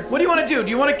here. What do you want to do? Do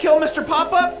you want to kill Mr.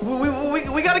 Pop-Up?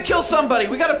 We gotta kill somebody.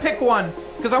 We gotta pick one.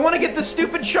 Because I want to get this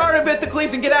stupid shard of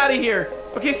Ithacles and get out of here.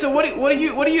 Okay, so what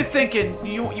are you thinking?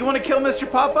 You want to kill Mr.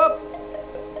 Pop-Up?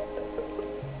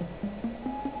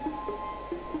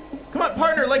 Come on,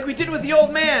 partner, like we did with the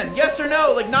old man. Yes or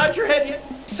no? Like, nod your head.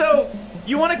 So,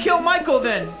 you want to kill Michael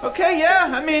then? Okay, yeah.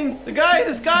 I mean,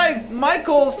 this guy,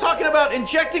 Michael, is talking about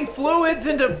injecting fluids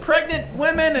into pregnant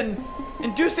women and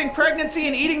inducing pregnancy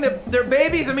and eating their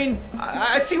babies. I mean,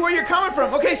 I see where you're coming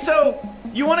from. Okay, so,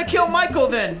 you want to kill Michael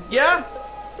then? Yeah?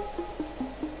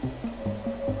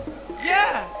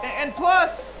 Yeah, and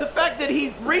plus, the fact that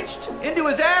he reached into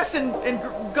his ass and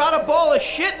got a ball of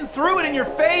shit and threw it in your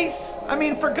face. I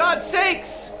mean, for God's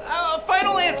sakes.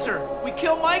 Final answer. We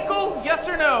kill Michael? Yes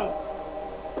or no?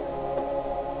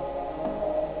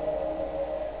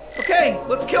 Okay,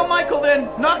 let's kill Michael then.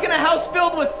 Knocking a house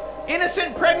filled with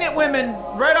innocent pregnant women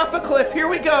right off a cliff. Here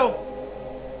we go.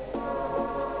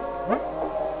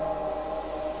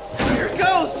 Here it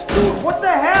goes. Dude, what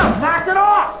the hell? Knock it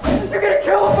off! You're gonna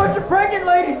kill a bunch of pregnant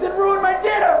ladies and ruin my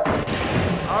dinner!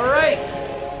 Alright.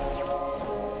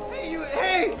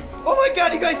 Hey! Oh my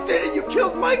god, you guys did it! You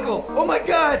killed Michael! Oh my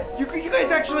god! You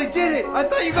guys actually did it! I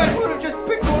thought you guys would have just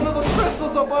picked one of those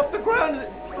crystals up off the ground.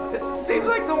 It seems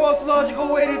like the most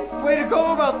logical way to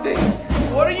go about things.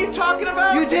 What are you talking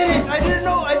about? You did it! I didn't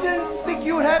know. I didn't think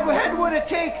you had what it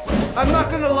takes. I'm not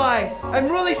gonna lie. I'm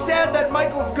really sad that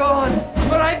Michael's gone.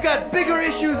 But I've got bigger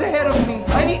issues ahead of me.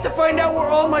 I need to find out where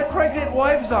all my pregnant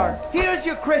wives are. Here's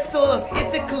your Crystal of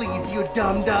Ithacles, you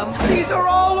dum-dum. These are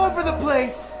all over the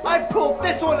place. I pulled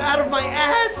this one out of my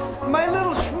ass. My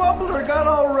little schmubbler got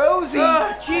all rosy.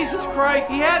 Jesus Christ.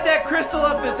 He had that crystal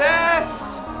up his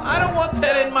ass. I don't want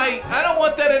that in my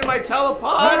telepod.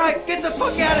 Alright, get the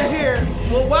fuck out of here.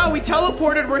 Well, wow, we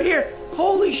teleported. We're here.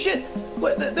 Holy shit.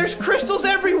 What? There's crystals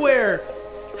everywhere.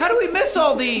 How do we miss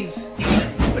all these?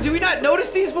 Did we not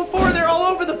notice these before? They're all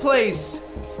over the place.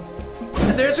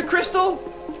 And there's a crystal.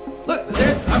 Look,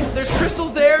 there's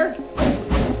crystals there.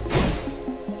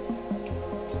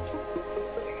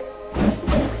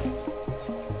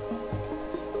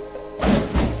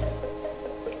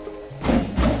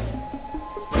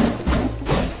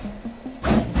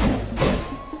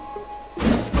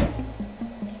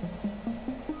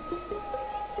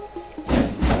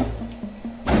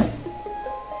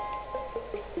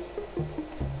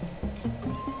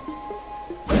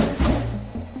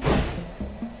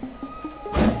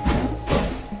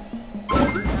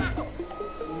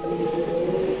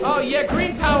 Oh yeah,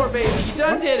 green power, baby. You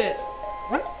done did it.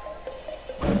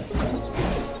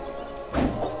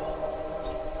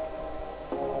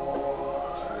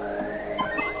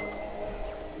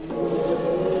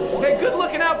 Hey, good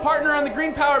looking out, partner, on the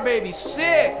green power, baby.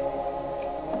 Sick.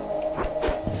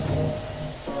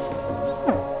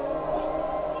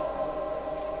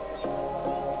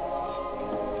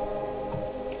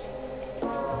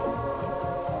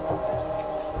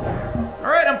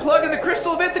 Alright, I'm plugging the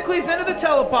Crystal of Ithacles into the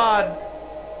telepod.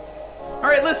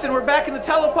 Alright, listen, we're back in the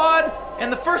telepod,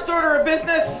 And the first order of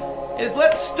business is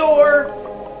let's store...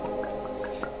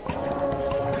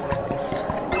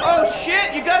 Oh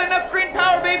shit, you got enough green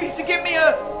power babies to give me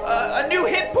a new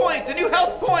hit point, a new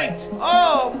health point.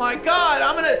 Oh my god,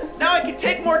 now I can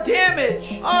take more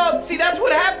damage. Oh, see, that's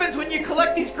what happens when you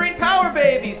collect these green power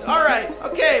babies. All right,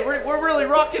 okay, we're really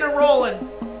rocking and rolling.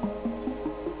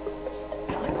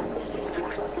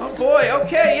 Oh boy,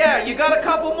 okay, yeah, you got a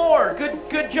couple more.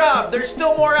 Good job. There's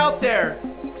still more out there.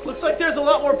 Looks like there's a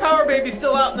lot more power babies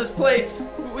still out in this place.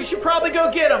 We should probably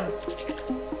go get them.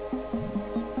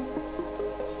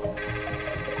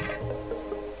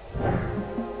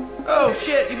 Oh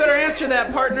shit, you better answer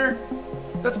that, partner.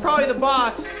 That's probably the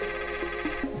boss.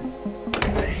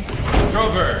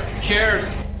 Trover,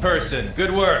 chairperson,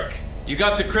 good work. You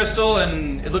got the crystal,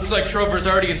 and it looks like Trover's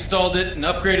already installed it and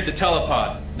upgraded the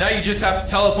telepod. Now you just have to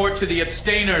teleport to the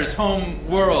Abstainer's home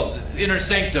world, Inner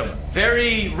Sanctum.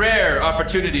 Very rare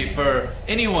opportunity for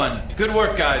anyone. Good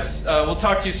work, guys. We'll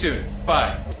talk to you soon.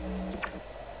 Bye.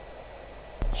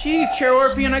 Jeez, Chair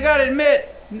Orpian, I gotta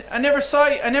admit, I never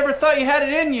thought you had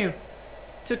it in you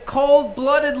to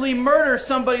cold-bloodedly murder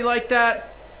somebody like that.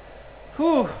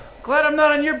 Whew, glad I'm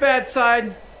not on your bad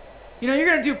side. You know, you're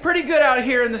gonna do pretty good out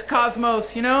here in this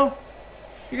cosmos, you know?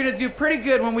 You're gonna do pretty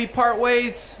good when we part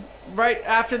ways right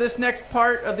after this next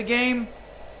part of the game,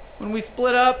 when we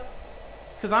split up.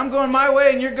 Because I'm going my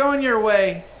way and you're going your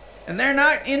way. And they're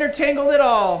not intertangled at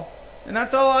all. And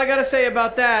that's all I gotta say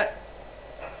about that.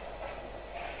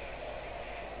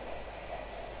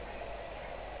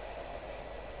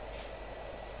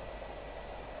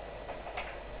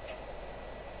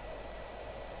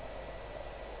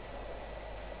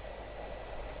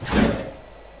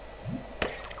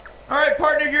 All right,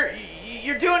 partner,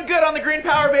 you're doing good on the green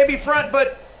power baby front,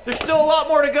 but there's still a lot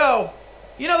more to go.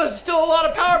 You know, there's still a lot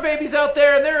of power babies out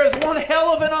there, and there is one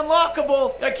hell of an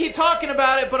unlockable. I keep talking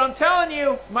about it, but I'm telling you,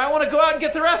 you might want to go out and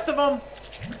get the rest of them.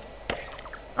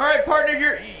 All right, partner,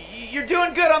 you're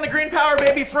doing good on the green power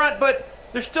baby front, but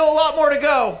there's still a lot more to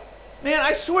go. Man,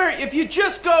 I swear, if you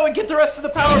just go and get the rest of the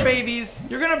power babies,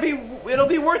 it'll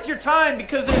be worth your time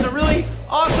because it's a really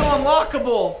awesome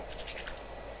unlockable.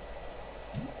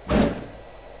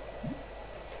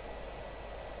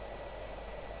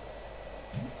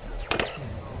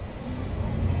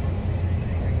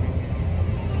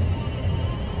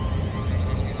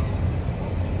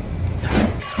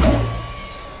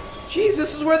 Jeez,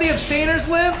 this is where the Abstainers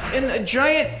live? In a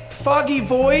giant foggy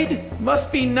void?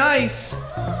 Must be nice.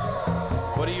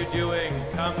 What are you doing?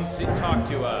 Come talk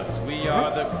to us. We are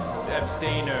the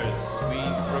Abstainers. We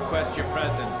request your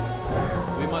presence.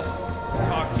 We must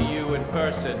talk to you in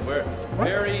person. We're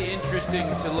very interesting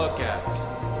to look at.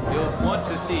 You'll want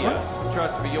to see us.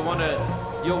 Trust me, you'll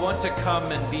want to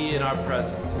come and be in our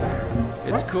presence.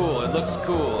 It's cool. It looks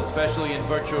cool, especially in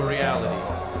virtual reality.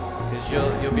 Because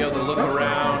you'll be able to look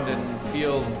around and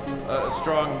feel a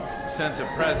strong sense of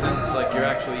presence, like you're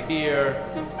actually here.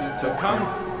 So come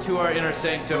to our inner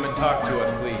sanctum and talk to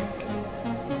us,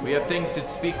 please. We have things to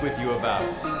speak with you about.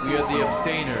 We are the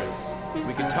Abstainers.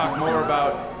 We can talk more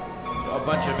about a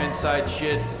bunch of inside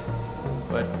shit,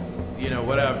 but, you know,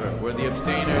 whatever. We're the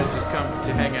Abstainers, just come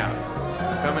to hang out.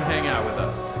 Come and hang out with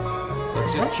us.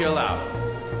 Let's just chill out.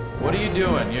 What are you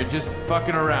doing? You're just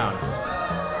fucking around.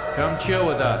 Come chill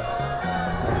with us.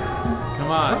 Come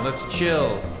on, let's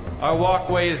chill. Our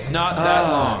walkway is not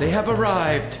that long. They have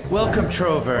arrived. Welcome,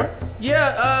 Trover.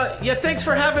 Yeah, thanks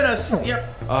for having us. Yeah.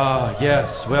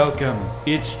 Yes, welcome.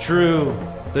 It's true.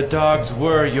 The dogs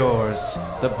were yours.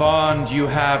 The bond you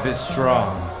have is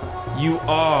strong. You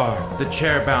are the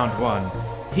chairbound one.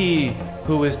 He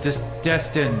who is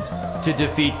destined to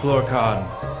defeat Glorkon.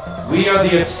 We are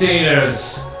the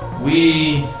Abstainers.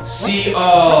 We see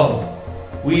all.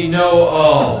 We know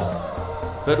all.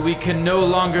 But we can no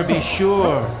longer be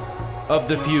sure of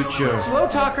the future. Slow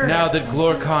talker. Now that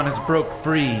Glorkon has broke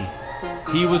free.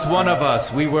 He was one of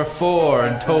us. We were 4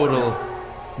 in total.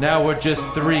 Now we're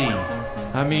just 3.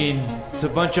 I mean, it's a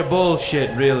bunch of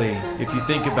bullshit, really, if you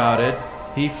think about it.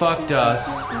 He fucked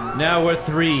us. Now we're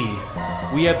 3.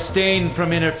 We abstain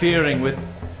from interfering with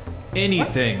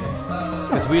anything.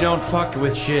 Because we don't fuck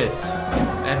with shit.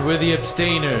 And we're the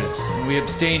Abstainers. And we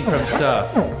abstain from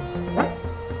stuff.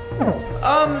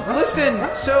 Listen,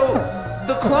 so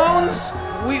the clones,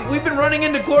 we've been running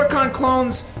into Glorkon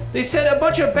clones. They said a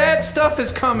bunch of bad stuff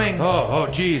is coming. Oh,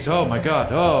 jeez, oh my god,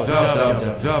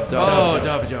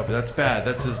 that's bad,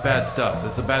 that's just bad stuff,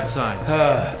 that's a bad sign.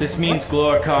 This means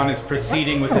Glorkon is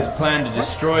proceeding with his plan to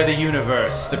destroy the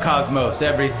universe, the cosmos,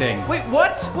 everything. Wait,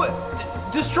 what? What?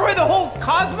 Destroy the whole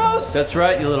cosmos? That's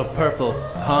right, you little purple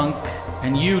punk.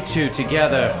 And you two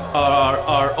together are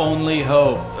our only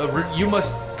hope. You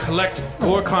must collect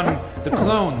Glorkon the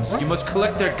clones. You must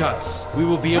collect their guts. We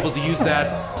will be able to use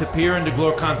that to peer into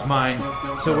Glorkon's mind,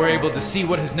 so we're able to see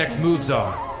what his next moves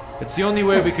are. It's the only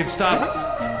way we can stop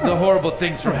the horrible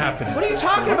things from happening. What are you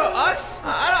talking about? Us?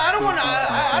 I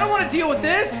don't want to deal with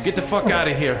this. Get the fuck out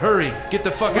of here. Hurry. Get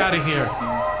the fuck out of here.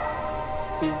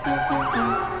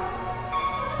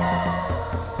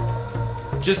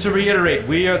 Just to reiterate,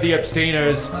 we are the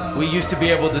abstainers. We used to be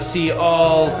able to see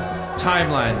all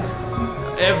timelines,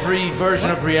 every version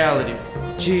of reality.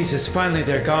 Jesus, finally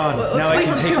they're gone. Now I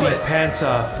can take these pants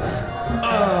off.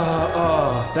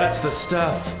 Oh, that's the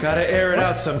stuff. Gotta air it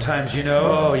out sometimes, you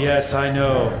know? Oh, yes, I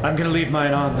know. I'm gonna leave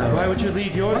mine on, though. Why would you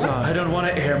leave yours on? I don't want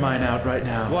to air mine out right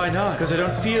now. Why not? Because I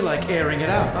don't feel like airing it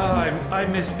out. Oh, I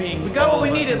miss being. We got what we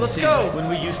needed. Let's go. When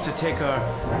we used to take our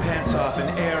pants off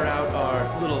and air out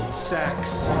our little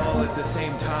sacks all at the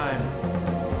same time.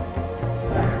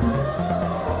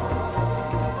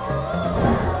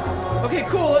 Okay,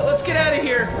 cool. Let's get out of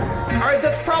here. All right,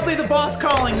 that's probably the boss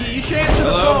calling. You should answer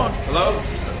the phone. Hello?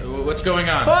 What's going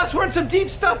on? Boss, we're in some deep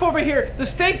stuff over here. The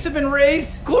stakes have been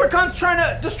raised. Glorkon's trying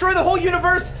to destroy the whole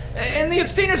universe, and the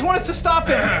abstainers want us to stop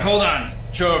him. Hold on.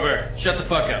 Trover, shut the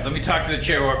fuck up. Let me talk to the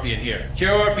Chair Orpian here.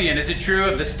 Chair Orpian, is it true?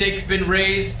 Have the stakes been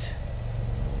raised?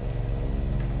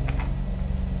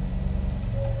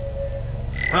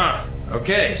 Huh.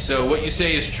 Okay, so what you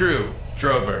say is true,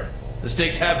 Trover. The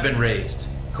stakes have been raised,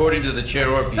 according to the Chair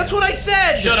Orpian. That's what I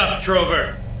said! Shut up,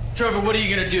 Trover. Trover, what are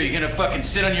you gonna do? You gonna fucking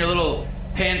sit on your little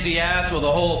pansy ass while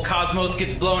the whole cosmos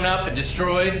gets blown up and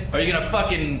destroyed? Or are you gonna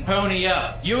fucking pony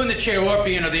up? You and the Chair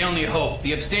Orpian are the only hope.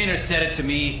 The abstainers said it to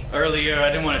me earlier. I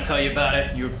didn't want to tell you about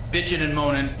it. You were bitching and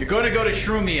moaning. You're gonna go to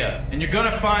Shrumia, and you're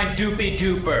gonna find Doopy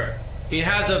Dooper. He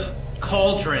has a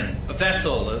cauldron, a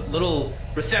vessel, a little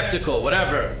receptacle,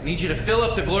 whatever. I need you to fill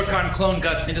up the Glorkon clone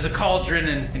guts into the cauldron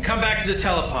and come back to the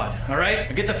telepod, alright?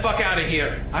 Now get the fuck out of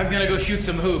here. I'm gonna go shoot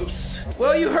some hoops.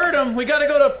 Well, you heard him. We gotta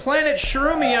go to planet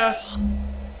Shrumia.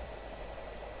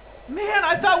 Man,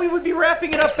 I thought we would be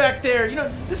wrapping it up back there. You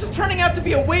know, this is turning out to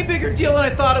be a way bigger deal than I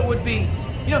thought it would be.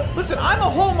 You know, listen, I'm a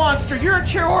whole monster. You're a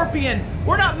Chair Orpian.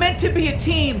 We're not meant to be a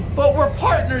team, but we're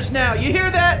partners now. You hear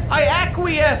that? I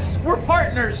acquiesce. We're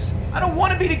partners. I don't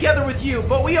want to be together with you,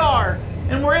 but we are.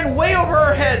 And we're in way over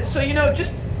our heads, so, you know,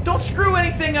 just don't screw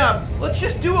anything up. Let's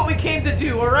just do what we came to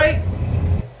do, alright?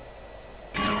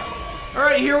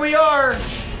 Alright, here we are.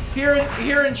 Here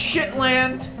in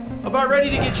Shitland. About ready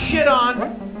to get shit on.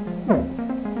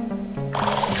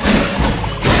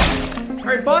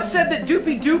 Alright, boss said that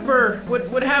Doopy Dooper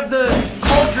would have the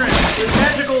cauldron, the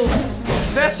magical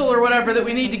vessel or whatever that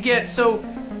we need to get, so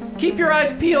keep your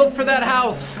eyes peeled for that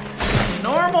house.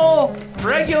 Normal,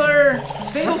 regular,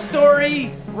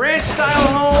 single-story, ranch-style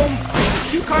home,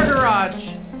 two-car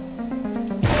garage.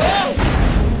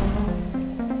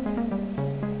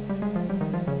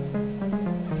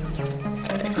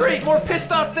 Great, more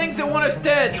pissed-off things that want us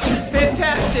dead.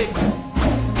 Fantastic.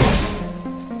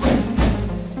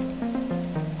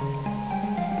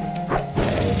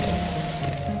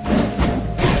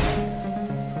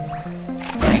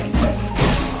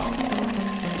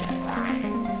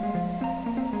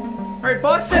 Alright,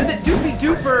 boss said that Doopy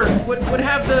Dooper would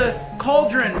have the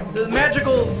cauldron, the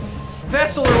magical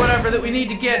vessel or whatever that we need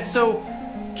to get, so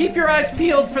keep your eyes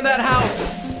peeled for that house.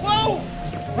 Whoa!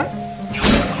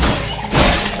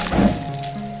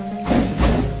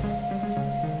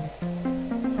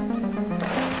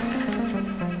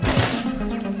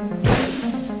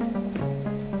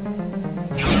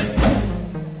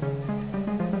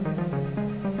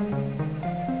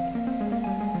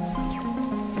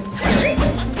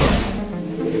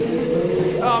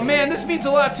 Oh man, this means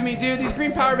a lot to me, dude. These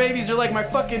green power babies are like my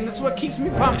fucking, that's what keeps me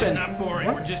pumping. It's not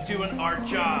boring, we're just doing our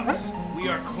jobs. We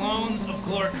are clones of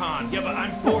Glorkon. Yeah, but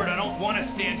I'm bored, I don't want to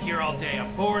stand here all day.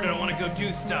 I'm bored, I don't want to go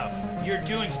do stuff. You're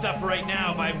doing stuff right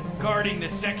now by guarding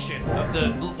this section of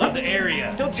the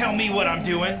area. Don't tell me what I'm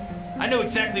doing. I know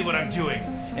exactly what I'm doing.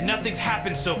 And nothing's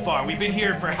happened so far. We've been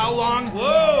here for how long?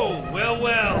 Whoa, well. Oh,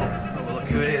 well, look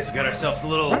who it is. We got ourselves a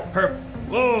little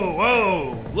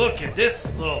Whoa! Look at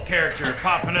this little character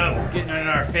popping up, getting in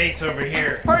our face over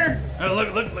here. Partner! Oh,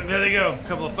 look, there they go. A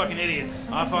couple of fucking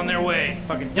idiots. Off on their way.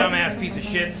 Fucking dumbass piece of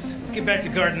shits. Let's get back to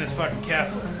guarding this fucking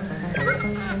castle.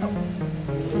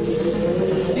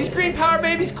 These green power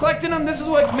babies, collecting them, this is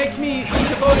what makes me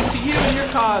devoted to you and your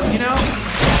cause, you know?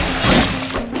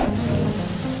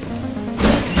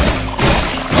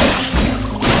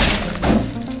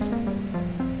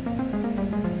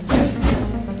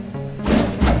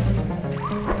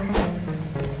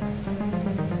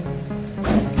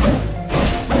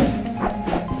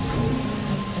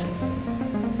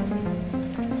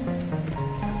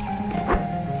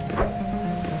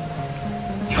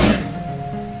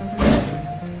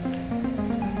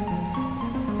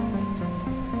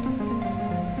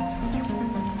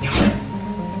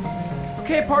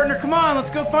 Okay, partner, come on, let's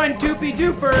go find Doopy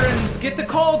Dooper and get the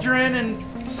cauldron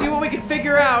and see what we can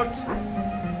figure out.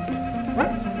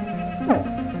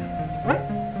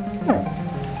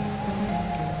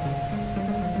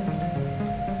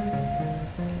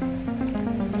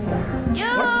 You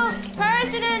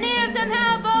person in need of some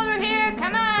help over here,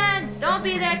 come on! Don't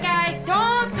be that guy.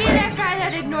 Don't be that guy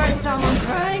that ignores someone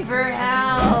crying for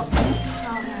help.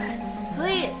 Oh God,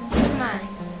 please, come on,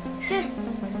 just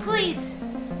please.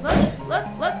 Look.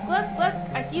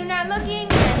 I see you not looking.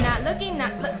 I'm not looking. Are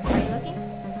you looking?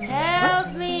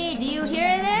 Help me. Do you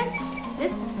hear this?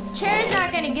 This chair's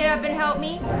not gonna get up and help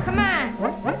me. Come on.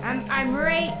 I'm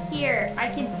right here. I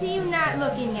can see you not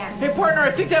looking at me. Hey, partner,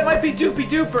 I think that might be Doopy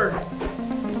Dooper.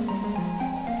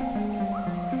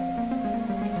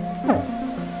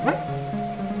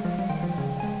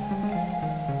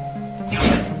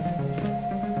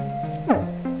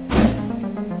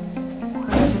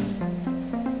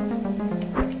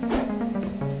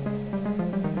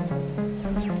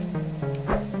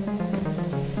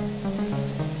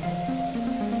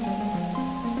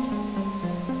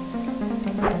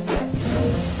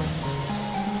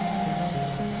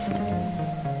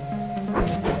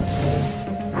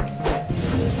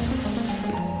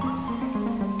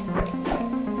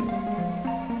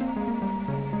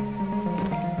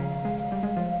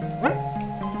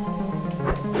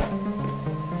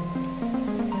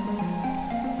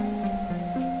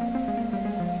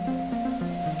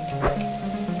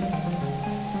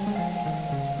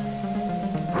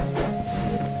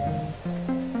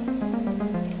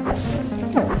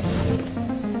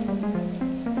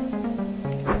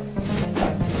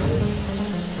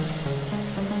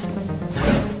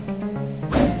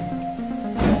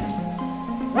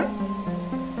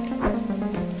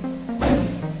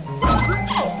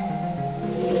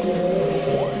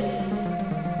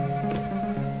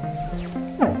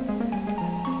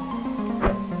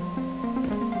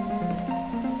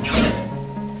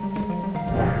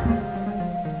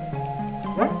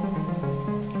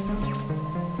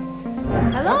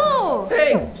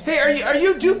 Are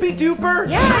you Doopy Dooper?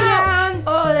 Yeah, I am.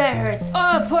 Oh, that hurts.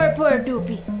 Oh, poor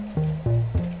Doopy.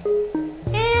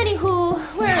 Anywho,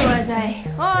 where was I?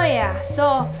 Oh, yeah,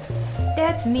 so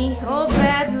that's me. Oh,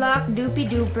 bad luck, Doopy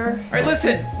Dooper. All right,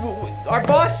 listen. Our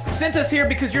boss sent us here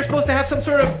because you're supposed to have some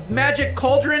sort of magic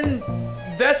cauldron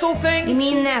vessel thing? You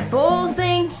mean that bowl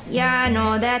thing? Yeah,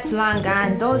 no, that's long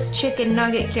gone. Those chicken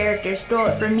nugget characters stole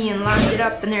it from me and locked it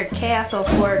up in their castle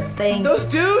fort thing. Those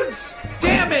dudes?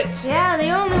 Damn it! Yeah,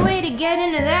 the only way to get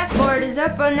into that fort is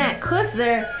up on that cliff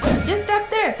there. Just up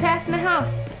there, past my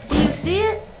house. Do you see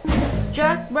it?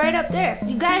 Just right up there.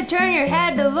 You gotta turn your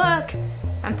head to look.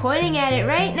 I'm pointing at it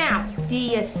right now. Do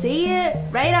you see it?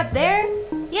 Right up there?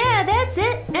 Yeah, that's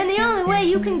it. And the only way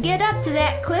you can get up to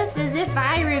that cliff is if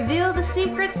I reveal the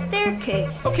secret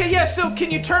staircase. Okay, yeah, so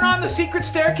can you turn on the secret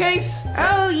staircase?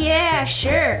 Oh yeah,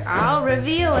 sure. I'll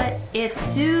reveal it. It's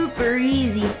super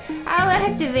easy. I'll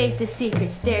activate the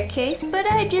secret staircase, but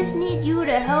I just need you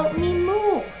to help me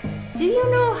move. Do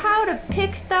you know how to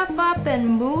pick stuff up and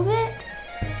move it?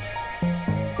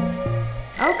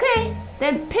 Okay,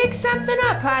 then pick something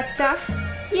up, hot stuff.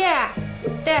 Yeah,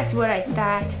 that's what I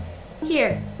thought.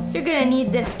 Here, you're gonna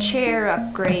need this chair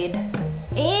upgrade.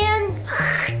 And...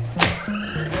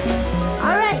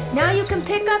 Alright, now you can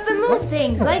pick up and move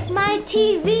things, like my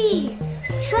TV.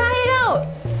 Try it out.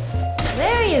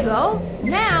 There you go.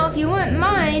 Now, if you wouldn't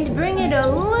mind, bring it a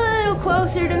little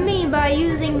closer to me by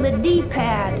using the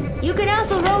D-pad. You can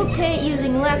also rotate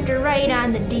using left or right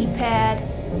on the D-pad.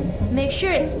 Make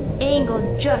sure it's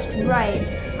angled just right.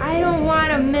 I don't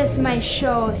want to miss my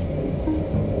shows.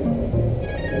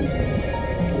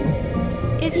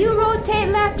 If you rotate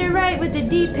left or right with the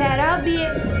D-pad, I'll be...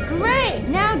 Great!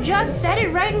 Now just set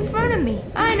it right in front of me.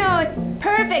 I know, it's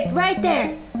perfect, right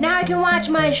there. Now I can watch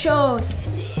my shows.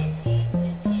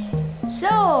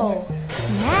 So,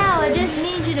 now I just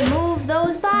need you to move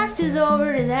those boxes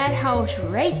over to that house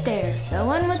right there. The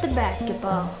one with the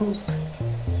basketball hoop.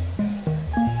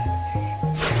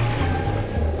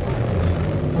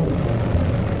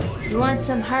 You want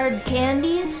some hard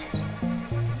candies?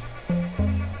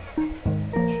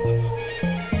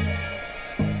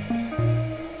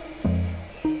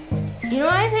 You know,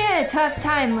 I've had a tough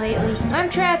time lately. I'm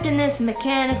trapped in this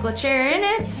mechanical chair, and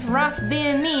it's rough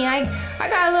being me. I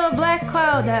got a little black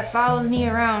cloud that follows me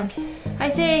around. I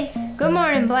say, "Good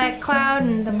morning, black cloud,"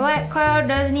 and the black cloud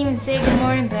doesn't even say good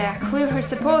morning back. We were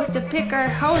supposed to pick our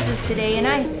houses today, and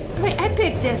I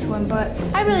picked this one, but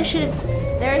I really should have...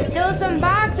 There's still some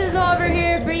boxes over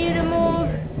here for you to move.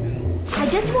 I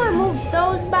just want to move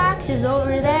those boxes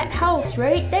over to that house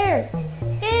right there.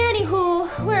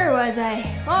 Anywho, where was I?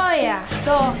 Oh yeah,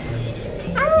 so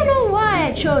I don't know why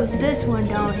I chose this one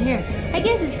down here. I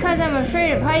guess it's because I'm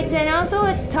afraid of heights and also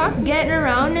it's tough getting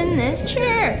around in this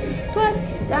chair. Plus,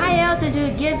 the high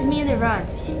altitude gives me the runs.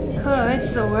 Oh,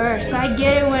 it's the worst. I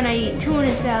get it when I eat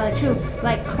tuna salad too,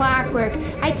 like clockwork.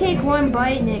 I take one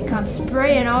bite and it comes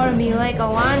spraying out of me like a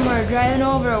lawnmower driving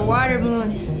over a water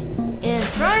balloon. In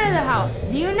front of the house.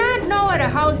 Do you not know what a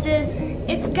house is?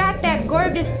 It's got that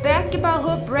gorgeous basketball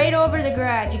hoop right over the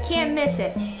garage. You can't miss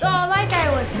it. So, like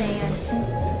I was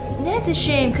saying, that's a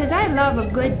shame because I love a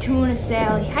good tuna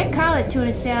salad. I call it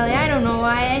tuna salad. I don't know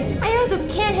why. I also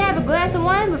can't have a glass of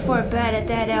wine before bed at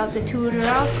that altitude or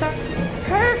I'll start.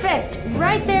 Perfect!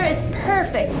 Right there is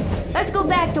perfect. Let's go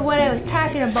back to what I was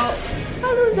talking about.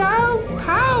 I lose all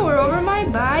power over my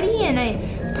body and I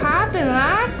pop and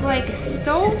lock like a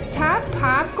stovetop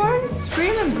popcorn,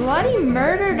 screaming bloody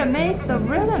murder to make the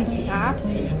rhythm stop.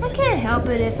 I can't help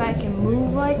it if I can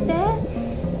move like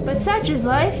that. But such is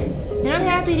life, and I'm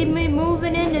happy to be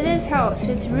moving into this house.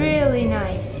 It's really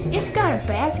nice. It's got a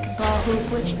basketball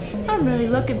hoop, which I'm really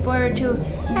looking forward to.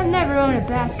 I've never owned a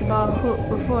basketball hoop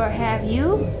before, have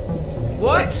you?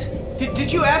 What?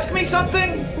 Did you ask me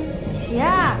something?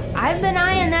 Yeah, I've been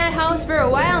eyeing that house for a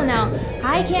while now.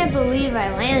 I can't believe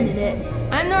I landed it.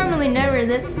 I'm normally never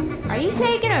this. Are you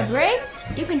taking a break?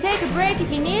 You can take a break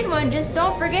if you need one, just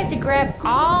don't forget to grab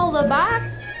all the box.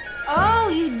 Oh,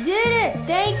 you did it!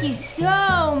 Thank you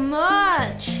so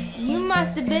much! You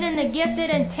must have been in the gifted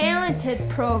and talented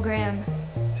program.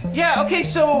 Yeah, okay,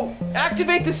 so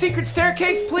activate the secret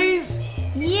staircase, please?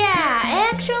 Yeah,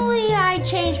 actually, I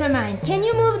changed my mind. Can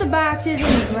you move the boxes in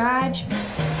the garage?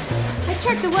 I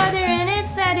checked the weather and it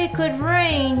said it could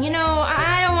rain. You know,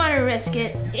 I don't want to risk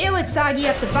it. It would soggy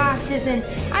up the boxes and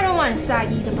I don't want to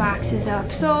soggy the boxes up.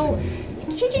 So,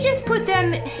 could you just put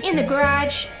them in the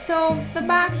garage so the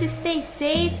boxes stay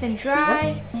safe and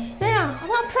dry? Then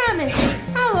I'll promise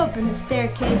I'll open the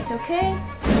staircase, okay?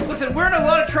 Listen, we're in a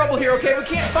lot of trouble here, okay? We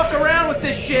can't fuck around with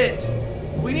this shit.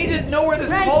 We need to know where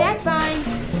this Right, cult... that's fine.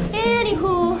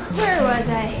 Anywho, where was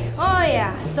I? Oh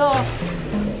yeah, so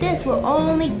this will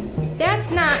only...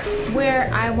 That's not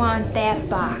where I want that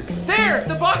box. There!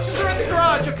 The boxes are in the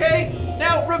garage, okay?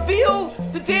 Now, reveal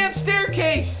the damn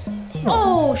staircase!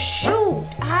 Oh, shoot!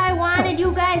 I wanted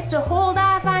you guys to hold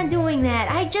off on doing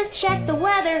that. I just checked the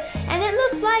weather, and it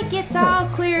looks like it's all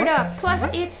cleared up. Plus,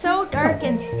 it's so dark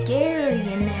and scary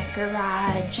in that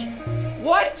garage.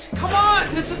 What? Come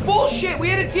on! This is bullshit! We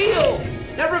had a deal!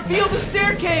 Now reveal the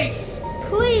staircase!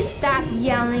 Please stop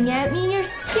yelling at me. You're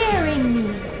scaring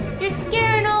me. You're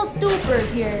scaring old Duper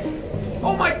here.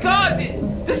 Oh my god!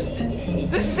 This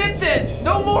is it then!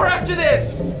 No more after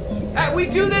this! We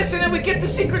do this and then we get the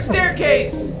secret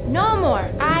staircase! No more,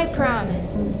 I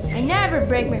promise. I never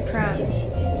break my promise.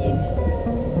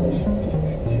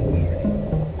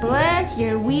 Bless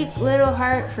your weak little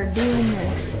heart for doing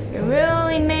this. You're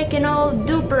really making old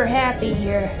Duper happy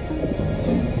here.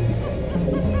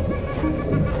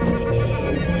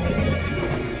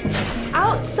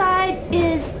 Outside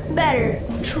is better,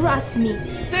 trust me.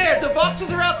 There, the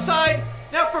boxes are outside!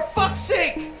 Now for fuck's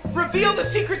sake, reveal the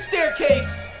secret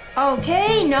staircase!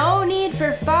 Okay, no need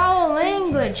for foul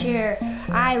language here.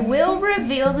 I will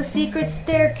reveal the secret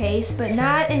staircase, but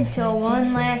not until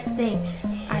one last thing.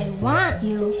 I want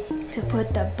you to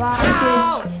put the boxes...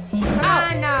 Ow! Come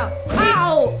on!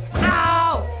 Ow!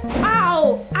 Ow!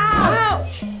 Ow! Ow!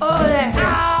 Ouch! Oh, that hurts.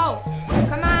 Ow!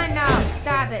 Come on now,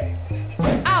 stop it.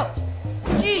 Ouch!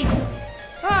 Jeez!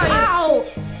 Oh, ow!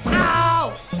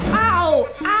 Ow! Ow!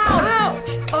 Ow! Ouch!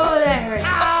 Oh, that hurts.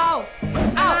 Ow!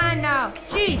 Come on now.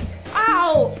 Jeez!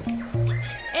 Ow!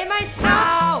 It might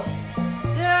smell.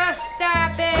 Just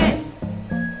stop it.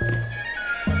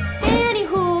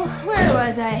 Anywho, where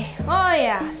was I? Oh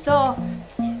yeah, so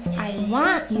I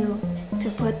want you to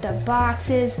put the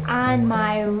boxes on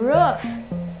my roof.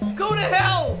 Go to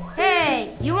hell!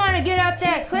 Hey, you want to get up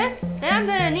that cliff? Then I'm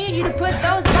gonna need you to put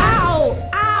those... Ow!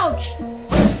 Ouch!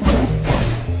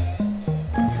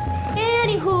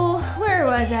 Anywho, where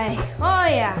was I? Oh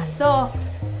yeah, so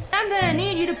I'm gonna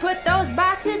need you to put those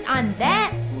boxes on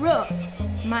that roof.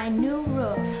 My new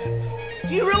roof.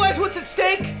 Do you realize what's at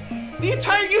stake? The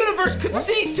entire universe could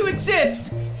cease to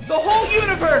exist! The whole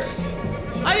universe!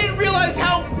 I didn't realize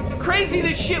how crazy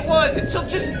this shit was until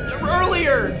just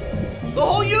earlier! The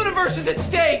whole universe is at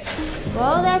stake!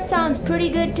 Well, that sounds pretty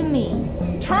good to me.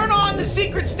 Turn on the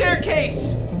secret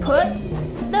staircase! Put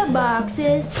the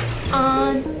boxes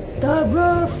on the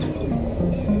roof.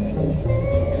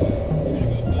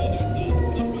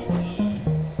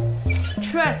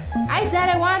 Trust, I said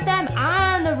I want them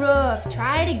on the roof.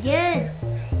 Try it again.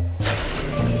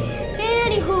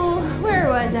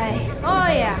 was I? Oh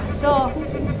yeah, so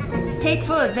take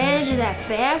full advantage of that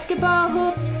basketball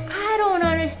hoop? I don't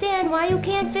understand why you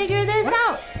can't figure this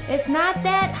out. It's not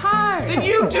that hard. Then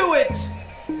you do it!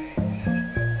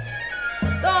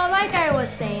 So like I was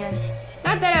saying,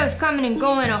 not that I was coming and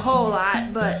going a whole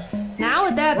lot, but now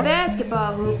with that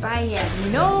basketball hoop, I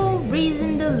have no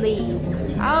reason to leave.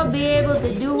 I'll be able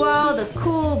to do all the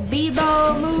cool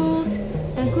b-ball moves,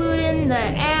 including the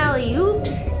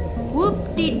alley-oops,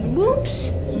 whoop-de-whoops,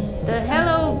 the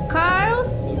hello Carls,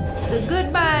 the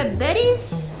goodbye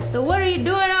Bettys, the what are you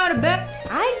doing out of bed?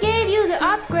 I gave you the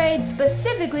upgrade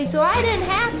specifically so I didn't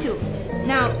have to.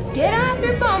 Now get off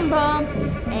your bum-bum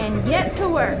and get to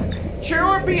work.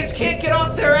 Cherubians can't get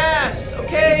off their ass,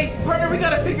 okay? Partner, we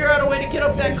gotta figure out a way to get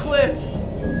up that cliff.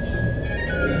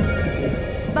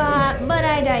 But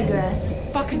I digress.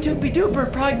 Fucking doopy duper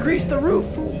probably greased the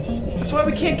roof. That's why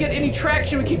we can't get any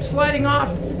traction. We keep sliding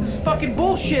off. This is fucking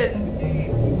bullshit.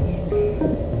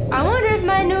 I wonder if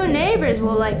my new neighbors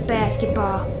will like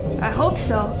basketball. I hope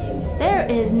so. There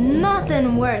is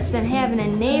nothing worse than having a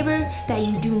neighbor that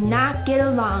you do not get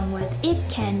along with. It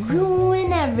can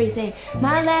ruin everything.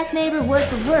 My last neighbor was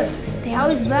the worst. They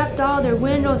always left all their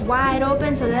windows wide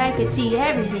open so that I could see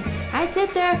everything. I'd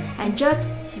sit there and just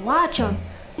watch them.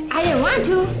 I didn't want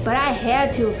to, but I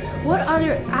had to. What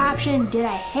other option did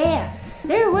I have?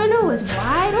 Their window was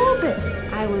wide open.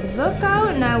 I would look out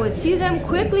and I would see them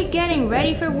quickly getting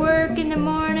ready for work in the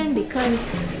morning because,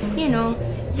 you know,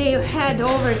 they had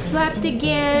overslept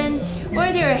again,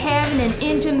 or they were having an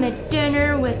intimate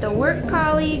dinner with a work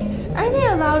colleague. Are they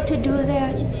allowed to do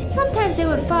that? Sometimes they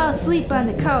would fall asleep on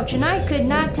the couch and I could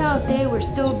not tell if they were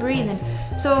still breathing.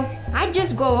 So I'd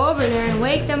just go over there and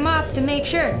wake them up to make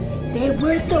sure. They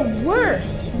were the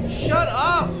worst. Shut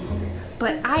up!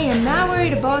 But I am not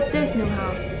worried about this new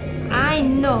house. I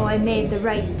know I made the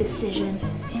right decision.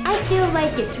 I feel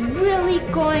like it's really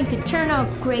going to turn out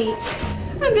great.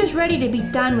 I'm just ready to be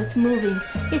done with moving.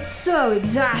 It's so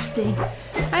exhausting.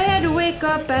 I had to wake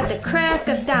up at the crack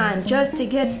of dawn just to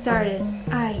get started.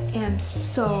 I am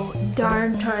so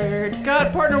darn tired.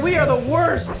 God, partner, we are the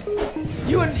worst.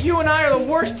 You and I are the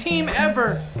worst team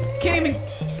ever. Can't even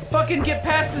fucking get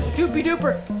past this doopy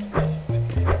duper.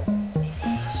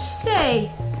 Say,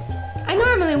 I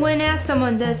normally wouldn't ask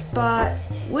someone this, but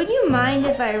would you mind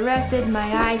if I rested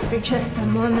my eyes for just a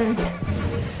moment?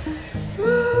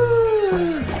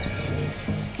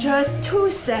 Just 2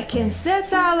 seconds,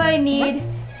 that's all I need.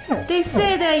 They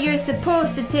say that you're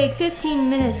supposed to take 15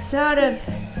 minutes out of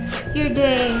your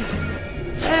day,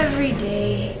 every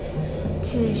day,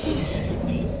 to...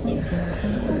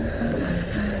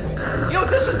 You know,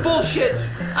 this is bullshit.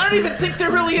 I don't even think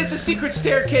there really is a secret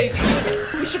staircase.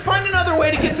 We should find another way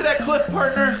to get to that cliff,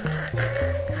 partner.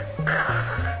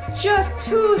 Just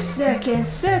 2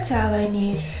 seconds, that's all I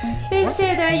need. They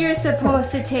say that you're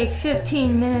supposed to take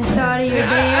 15 minutes out of your day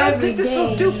every day. I don't think this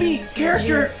little doopy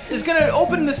character is gonna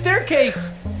open the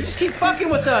staircase. They just keep fucking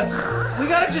with us. We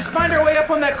gotta just find our way up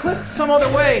on that cliff some other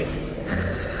way.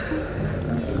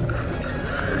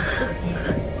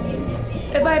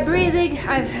 By breathing,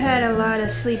 I've had a lot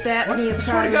of sleep apnea. I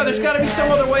swear to God, there's gotta be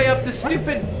some other way up this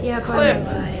stupid cliff.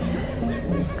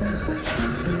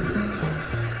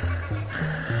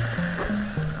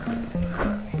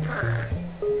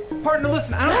 Partner,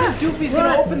 listen, I don't think Doopy's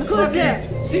gonna open the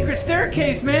fucking secret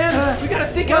staircase, man. We gotta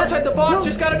think outside the box.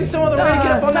 There's gotta be some other way to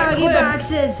get up on that cliff.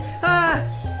 Boxes.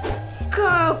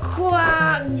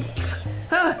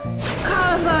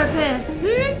 Cauliflower pants.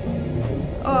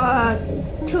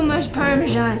 Too much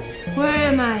Parmesan. Where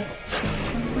am I?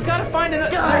 We gotta find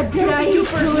another. Doopy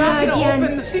Dooper's not gonna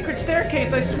open the secret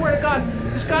staircase. I swear to God,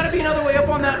 there's gotta be another way up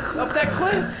on that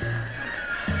cliff.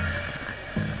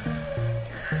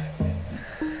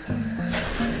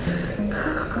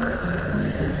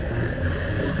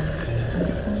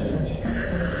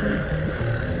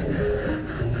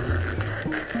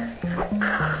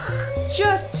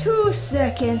 Just 2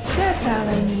 seconds, that's all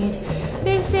I need.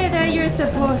 They say that you're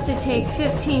supposed to take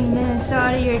 15 minutes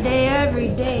out of your day every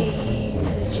day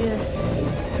to just...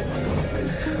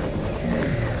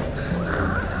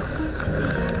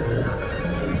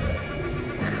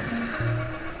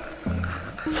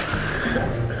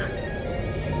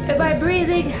 By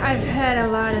breathing, I've had a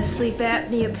lot of sleep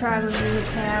apnea probably in the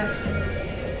past.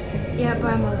 Yep,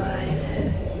 I'm alive.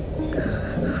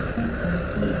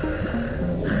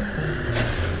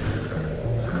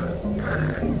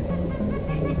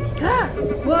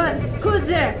 What? Who's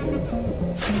there?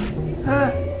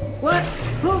 What?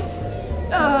 Who?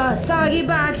 Soggy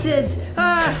boxes.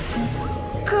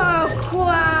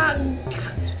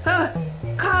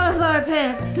 Cauliflower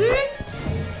pants.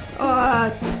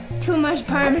 too much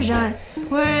Parmesan.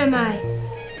 Where am I?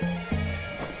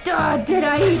 Oh, did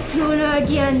I eat tuna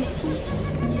again?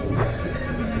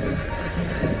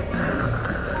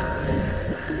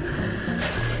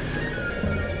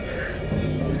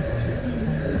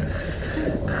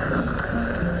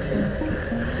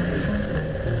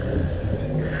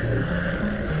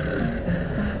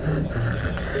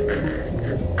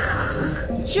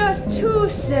 Just 2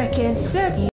 seconds.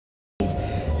 That's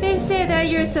They say that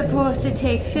you're supposed to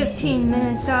take 15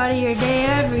 minutes out of your day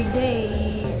every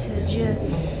day to just...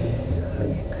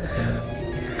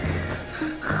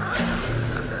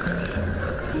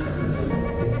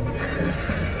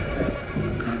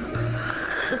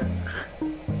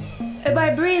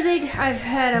 By breathing, I've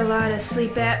had a lot of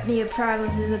sleep apnea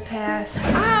problems in the past.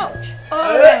 Ouch!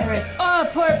 Oh, that hurts. Oh,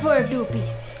 poor Doopy.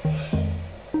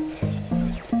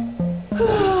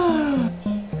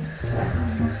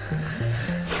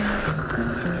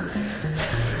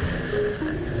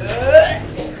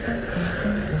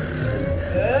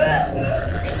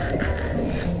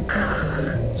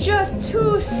 Just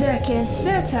 2 seconds,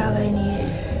 that's all I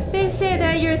need. They say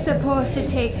that you're supposed to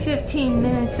take 15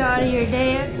 minutes out of your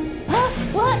day. Huh?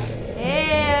 What?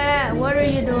 Yeah, what are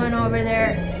you doing over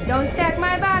there? Don't stack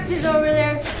my boxes over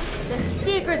there. The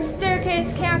secret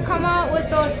staircase can't come out with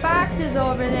those boxes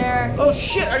over there. Oh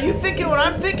shit, are you thinking what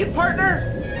I'm thinking,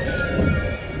 partner?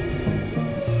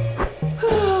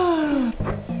 Oh,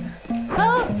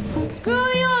 screw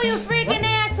you freaking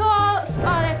assholes! Oh,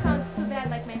 that sounds too bad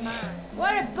like my mom.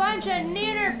 What a bunch of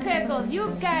neener pickles.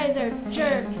 You guys are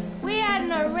jerks. We had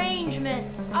an arrangement.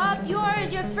 Up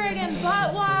yours, you friggin'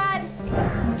 buttwad.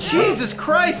 Jesus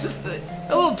Christ, that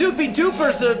little doopy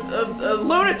dooper's a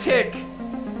lunatic.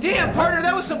 Damn, partner,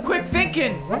 that was some quick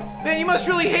thinking. Man, you must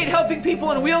really hate helping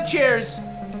people in wheelchairs.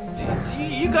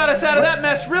 You got us out of that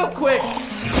mess real quick. Damn,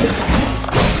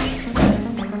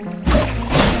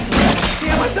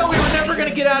 I thought we were never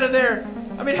gonna get out of there.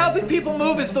 I mean, helping people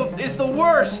move is the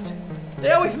worst.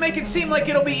 They always make it seem like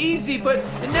it'll be easy, but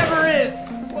it never is.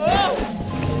 Whoa!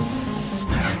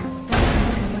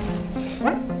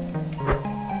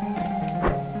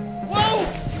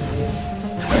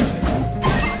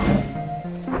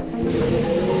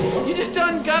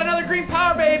 Got another green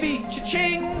power, baby!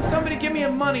 Cha-ching! Somebody give me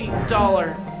a money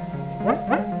dollar.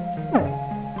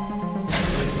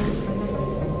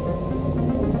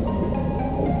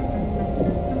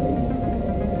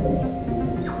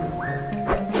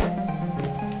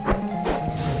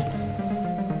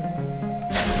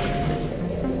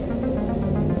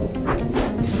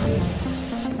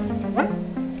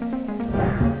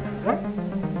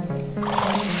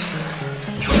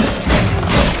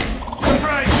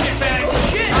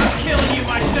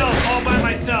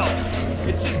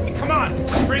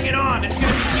 Bring it on, it's gonna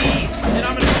be me, and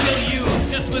I'm gonna kill you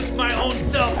just with my own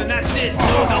self, and that's it.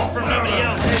 No help from anybody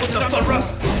else. Because I'm the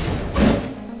rough.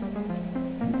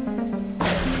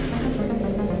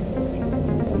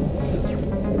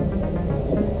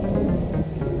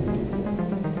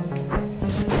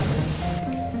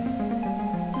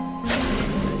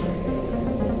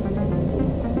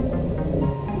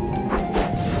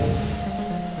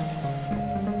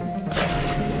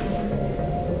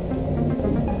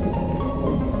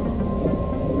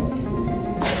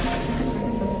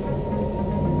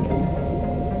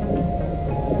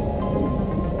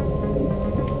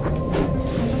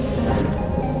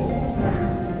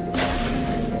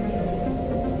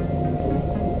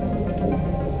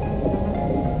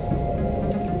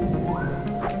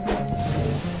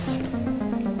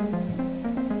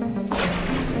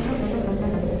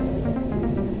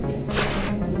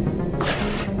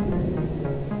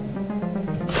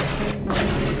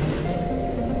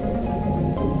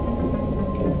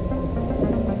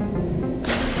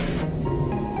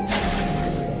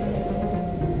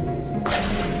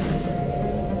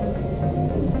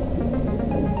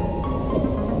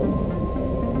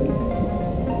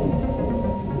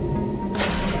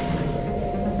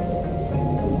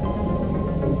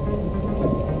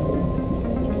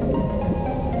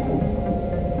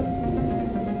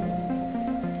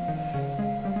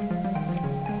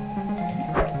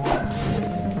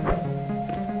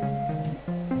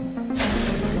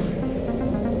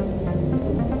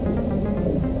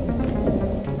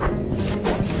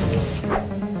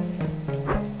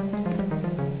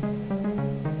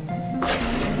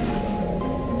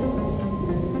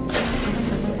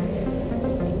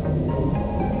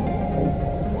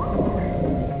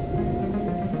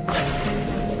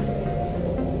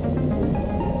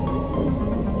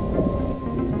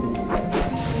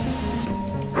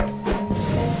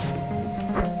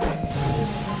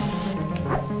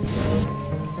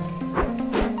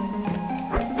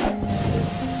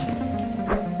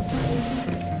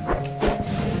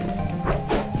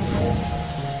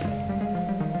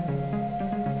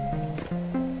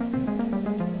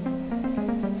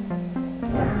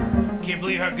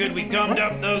 believe how good we gummed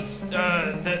up those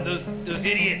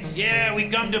idiots. Yeah, we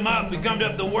gummed them up. We gummed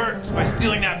up the works by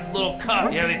stealing that little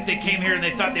cup. Yeah, they came here and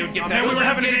they thought they would get that. Man, we were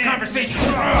having a good conversation.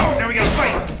 Now we gotta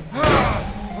fight.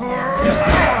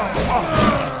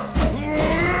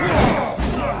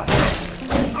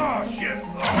 Oh, shit.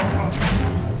 I'm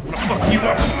gonna fuck you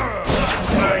up.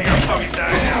 You're gonna fucking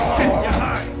die now. Shit, you're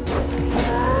high.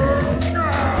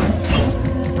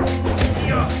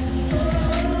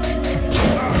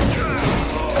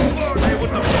 Hey, what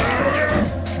the fuck?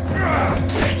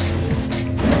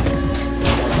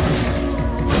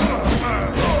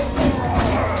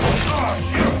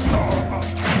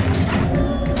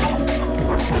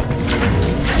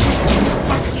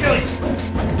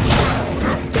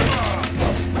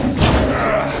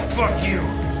 Fuck you.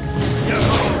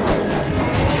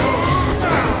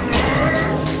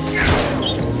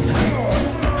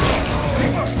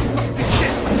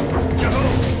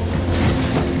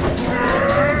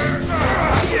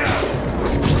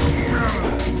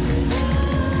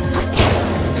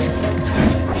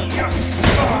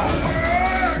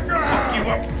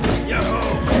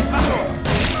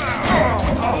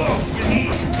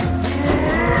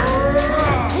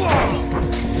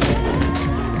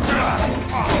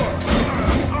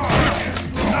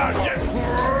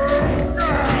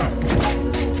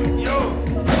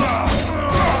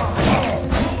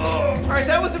 Alright,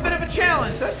 that was a bit of a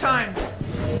challenge that time.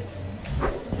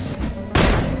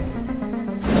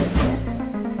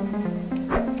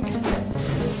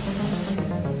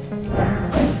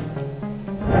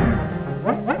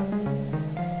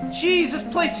 Jeez, this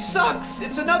place sucks.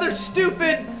 It's another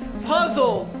stupid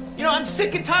puzzle. You know, I'm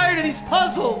sick and tired of these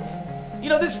puzzles. You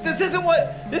know, this isn't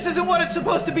what it's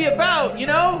supposed to be about, you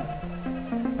know?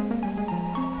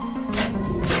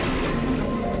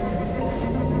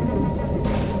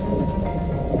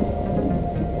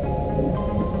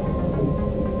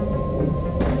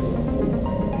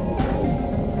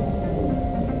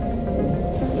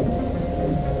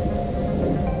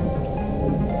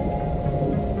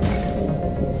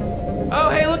 Oh,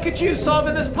 hey, look at you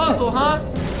solving this puzzle, huh?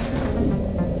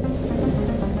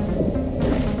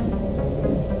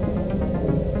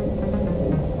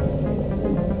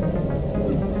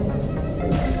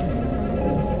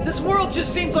 This world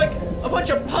just seems like a bunch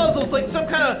of puzzles, like some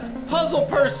kind of puzzle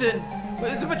person.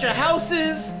 There's a bunch of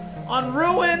houses on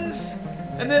ruins,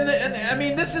 and then, I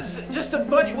mean, this is just a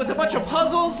bunch with a bunch of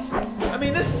puzzles. I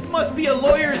mean, this must be a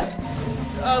lawyer's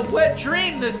wet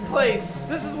dream, this place.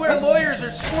 This is where lawyers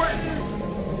are squirting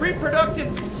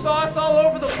reproductive sauce all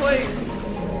over the place.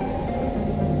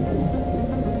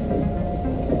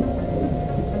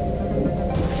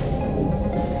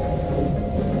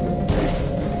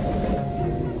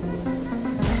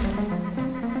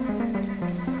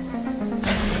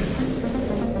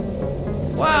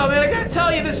 Wow, man, I gotta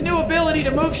tell you, this new ability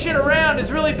to move shit around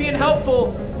is really being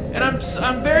helpful, and I'm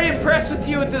very impressed with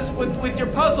you with your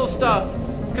puzzle stuff.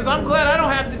 Because I'm glad I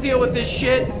don't have to deal with this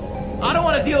shit. I don't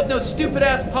want to deal with no stupid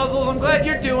ass puzzles. I'm glad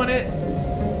you're doing it.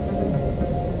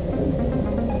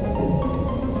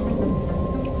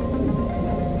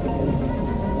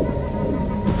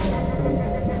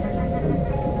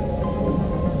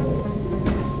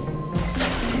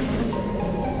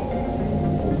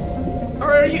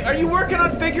 Alright, are you working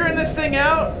on figuring this thing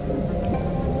out?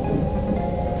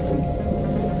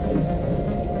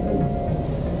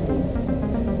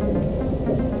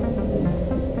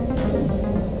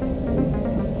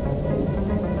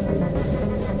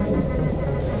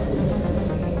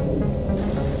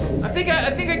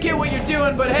 I think I get what you're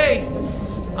doing, but hey,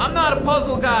 I'm not a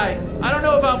puzzle guy. I don't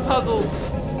know about puzzles.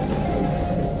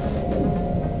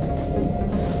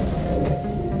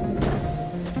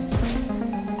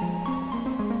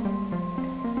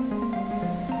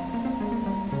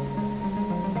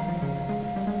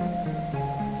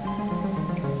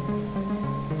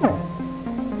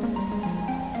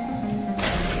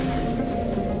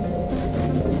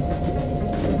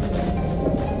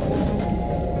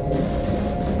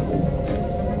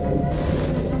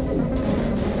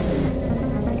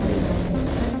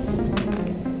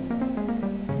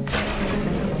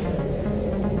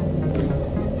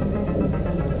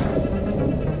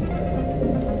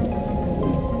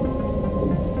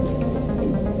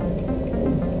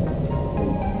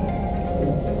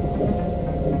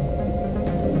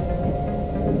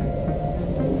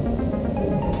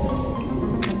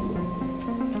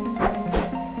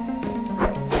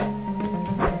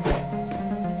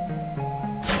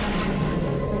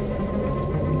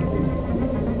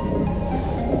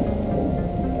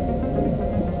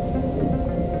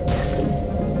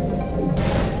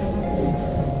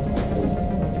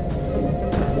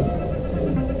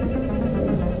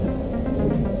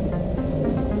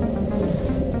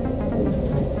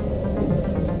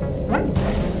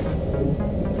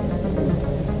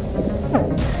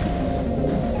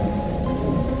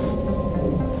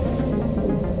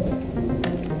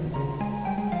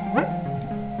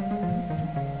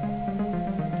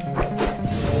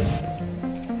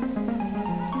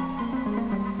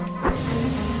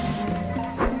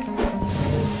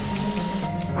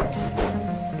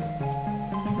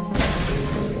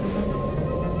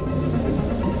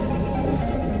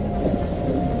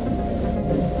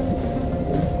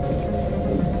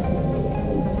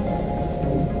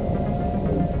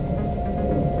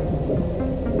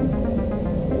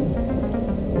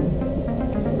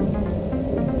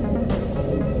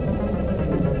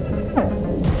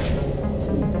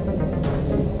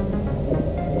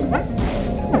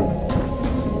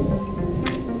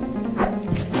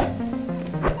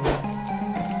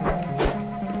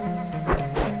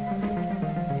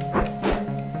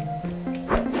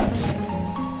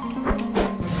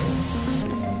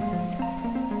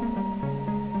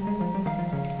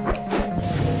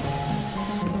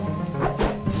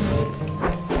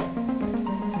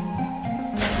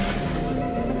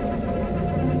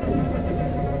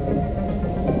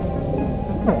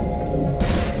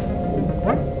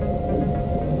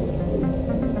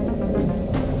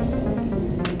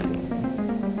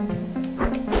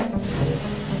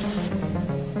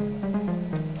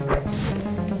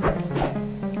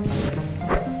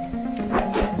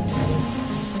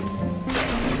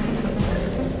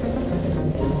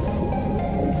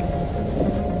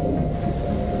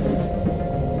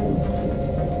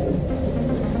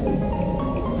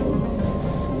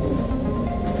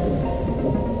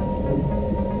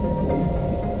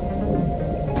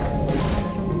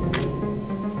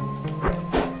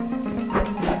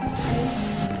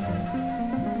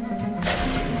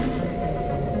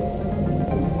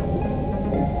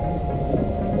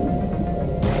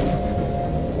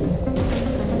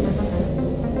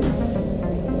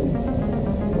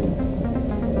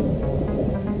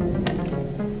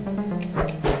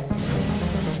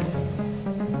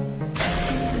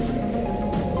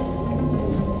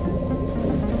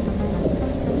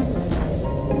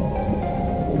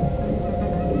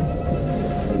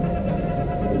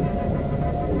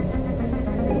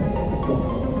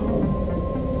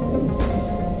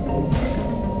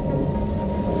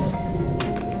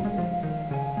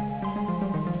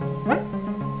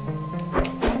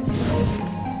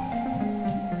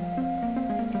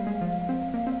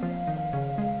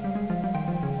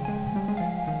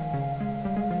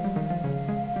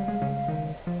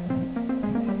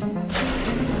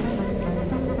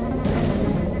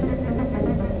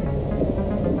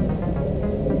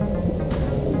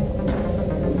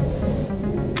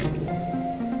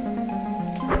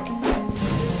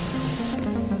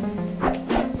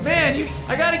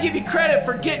 credit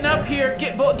for getting up here,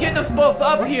 getting us both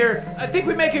up here. I think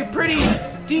we make a pretty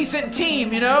decent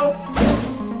team, you know?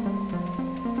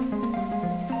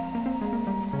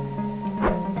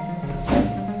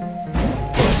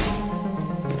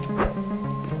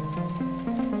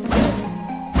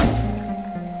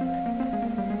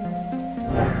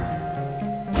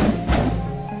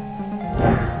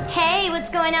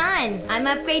 I'm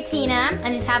Upgrade Tina.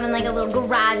 I'm just having like a little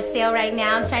garage sale right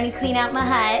now. I'm trying to clean out my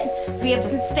hut, free up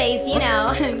some space, you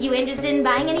know. You interested in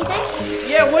buying anything?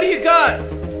 Yeah, what do you got?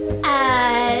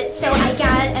 So I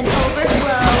got an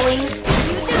overflowing...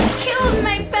 You just killed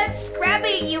my pet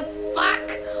Scrappy, you fuck!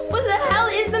 What the hell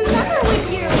is the matter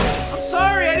with you? I'm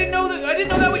sorry, I didn't know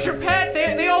that was your pet.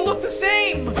 They all look the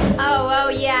same. Oh,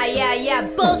 yeah.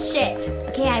 Bullshit.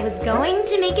 Okay, I was going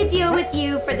to make a deal with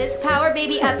you for this Power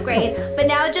Baby upgrade, but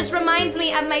now it just reminds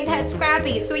me of my pet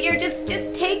Scrappy, so you're just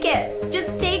take it.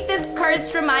 Just take this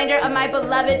cursed reminder of my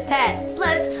beloved pet.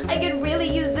 Plus, I could really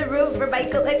use the roof for my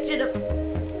collection of...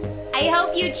 I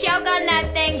hope you choke on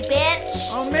that thing, bitch.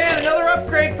 Oh man, another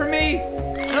upgrade for me.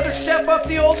 Another step up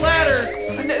the old ladder.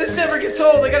 This never gets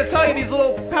old. I gotta tell you, these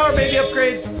little Power Baby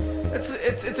upgrades.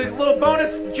 It's a little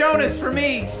bonus Jonas for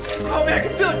me. Oh man, I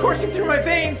can feel it coursing through my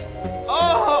veins.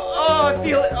 Oh, I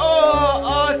feel it.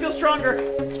 Oh, I feel stronger.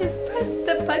 Just press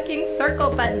the fucking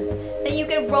circle button. Then you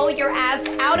can roll your ass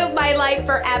out of my life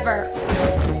forever.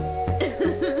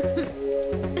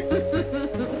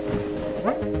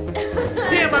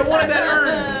 Damn, I wanted that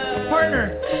urn.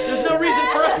 Partner, there's no reason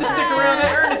for us to stick around.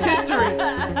 That urn is history.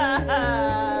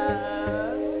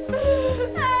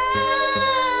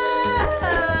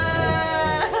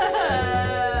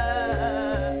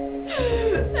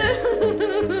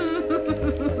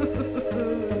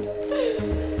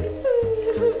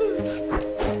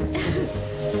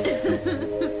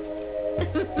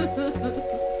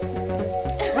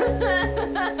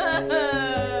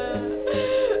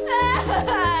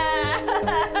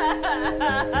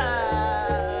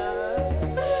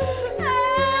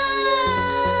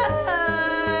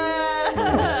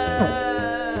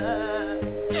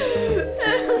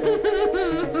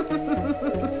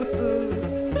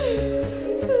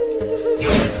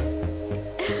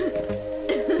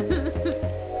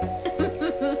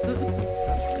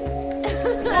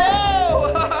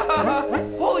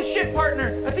 Partner,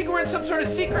 I think we're in some sort of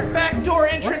secret backdoor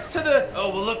entrance to the... Oh,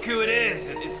 well, look who it is.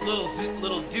 It's little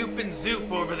Doop and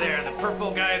Zoop over there, the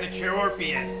purple guy, the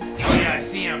Cheorpian. Oh, yeah, I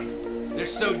see him. They're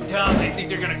so dumb, they think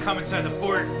they're gonna come inside the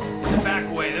fort in the back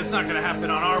way. That's not gonna happen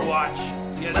on our watch.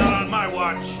 Yeah, not on my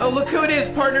watch. Oh, look who it is,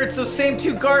 partner. It's those same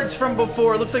two guards from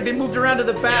before. Looks like they moved around to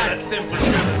the back. Yeah, that's them for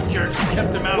sure. Those jerks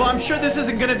kept them out. Well, I'm sure this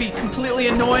isn't gonna be completely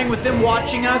annoying with them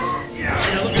watching us. Yeah,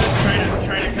 look at us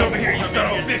trying to come over here, you son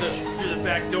of a bitch. Through the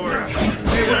back door.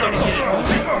 Hey, what the fuck?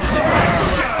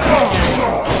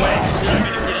 Away. You're not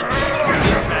gonna get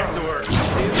in this back door. This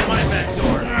is my back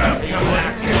door. Come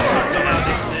back. Talk so loud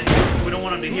that we don't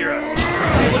want them to hear us.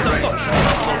 Hey, what the fuck?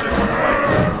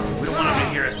 We don't want them to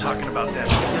hear us talking about that.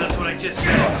 Yeah, that's what I just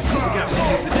said. Look how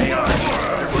stupid they are.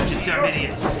 They're a bunch of dumb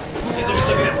idiots. Hey, look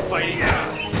at them fighting.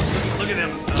 Look at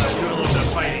them doing a little bit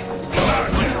of fighting. A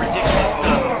bunch of ridiculous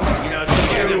stuff. You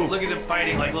know, look at them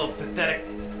fighting like little pathetic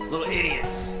little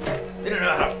idiots. They don't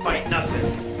know how to fight nothing.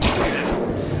 Look at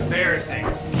them. Embarrassing.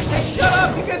 Hey, shut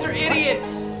up! You guys are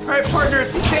idiots! Alright, partner,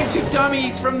 it's the same two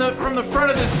dummies from the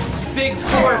front of this big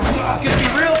fort. It's gonna be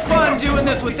real fun doing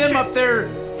this with them up there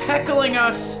heckling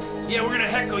us. Yeah, we're gonna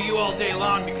heckle you all day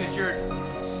long because you're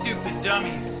stupid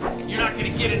dummies. You're not gonna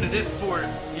get into this fort.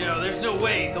 You know, there's no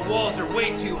way. The walls are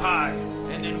way too high.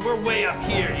 And then we're way up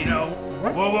here, you know.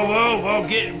 Whoa,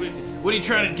 what are you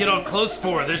trying to get all close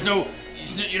for? There's no...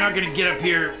 You're not gonna get up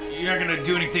here. You're not gonna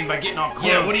do anything by getting all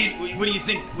close. Yeah, what do you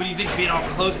think being all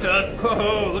close to us?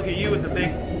 Oh, look at you with the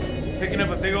picking up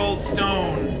a big old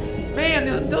stone. Man,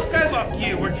 those guys... Fuck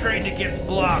you, we're trained against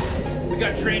blocks. We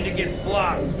got trained against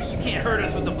blocks. You can't hurt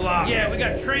us with the blocks. Yeah, we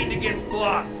got trained against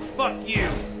blocks. Fuck you.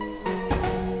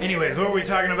 Anyways, what were we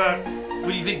talking about? What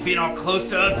do you think being all close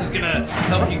to us is gonna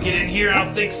help you get in here? I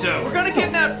don't think so. We're gonna get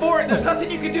in that fort. There's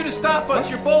nothing you can do to stop us.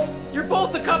 You're both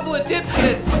a couple of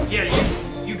dipshits. Yeah,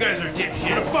 you guys are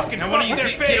dipshits. Now, why don't you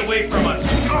get away from us?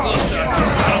 You're too close to us.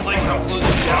 I don't like how close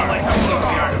we are. I don't like how close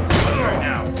we are to right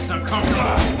now. It's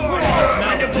uncomfortable.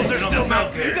 My nipples are still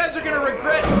not good. You guys are gonna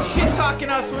regret shit talking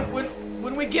us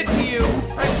when we get to you.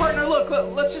 All right, partner. Look,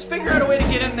 let's just figure out a way to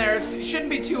get in there. It shouldn't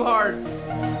be too hard.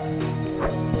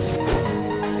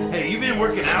 Hey, you been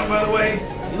working out, by the way?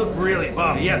 You look really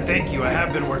buff. Yeah, thank you. I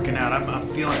have been working out. I'm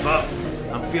feeling buff.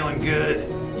 I'm feeling good.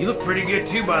 You look pretty good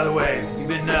too, by the way. You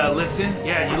been lifting?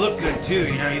 Yeah, you look good too.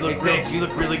 You know, you look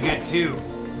really good too.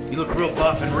 You look real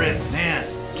buff and ripped. Man,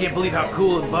 can't believe how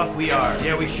cool and buff we are.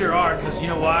 Yeah, we sure are, because you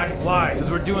know why? Why?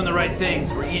 Because we're doing the right things.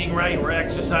 We're eating right, we're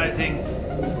exercising,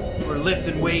 we're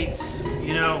lifting weights,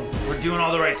 you know, we're doing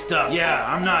all the right stuff. Yeah,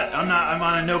 I'm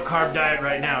on a no-carb diet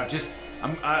right now.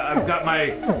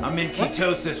 I'm in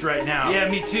ketosis right now. Yeah,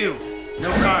 me too.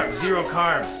 No carbs, 0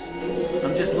 carbs.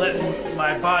 I'm just letting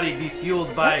my body be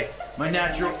fueled by my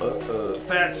natural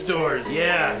fat stores.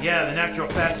 Yeah, the natural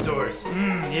fat stores.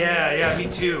 Yeah,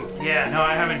 me too. Yeah, no,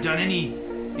 I haven't done any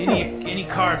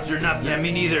carbs or nothing. Yeah,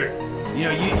 me neither. You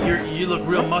know, you look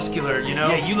real muscular, you know?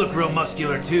 Yeah, you look real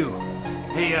muscular too.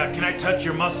 Hey, can I touch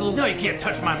your muscles? No, you can't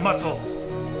touch my muscles.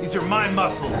 These are my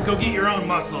muscles. Go get your own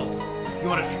muscles. You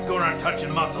want to go around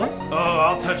touching muscles? Oh,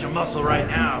 I'll touch a muscle right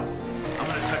now. I'm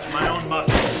gonna touch my own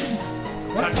muscles.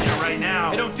 I'm touching it right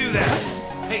now. Hey, don't do that.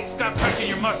 Hey, stop touching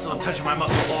your muscle. I'm touching my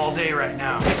muscle all day right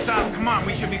now. Hey, stop. Come on.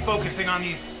 We should be focusing on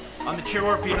the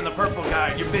Cherorpian and the purple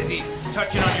guy. You're busy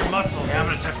touching on your muscle. Yeah, I'm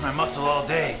gonna touch my muscle all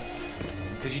day.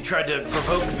 Because you tried to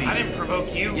provoke me. I didn't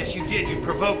provoke you. Yes, you did. You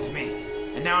provoked me.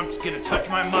 And now I'm just gonna touch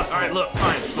my muscle. All right, look,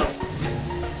 fine.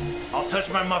 Look, I'll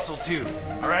touch my muscle too.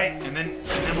 All right, and then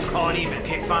we'll call it even.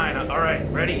 Okay, fine. All right,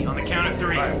 ready? On the count of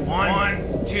 3. All right,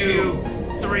 1,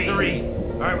 2, 3.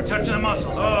 All right, we're touching the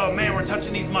muscles. Oh man, we're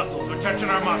touching these muscles. We're touching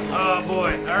our muscles. Oh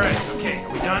boy. All right. Okay,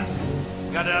 are we done?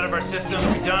 We got it out of our system.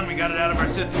 Are we done? We got it out of our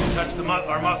system. We touched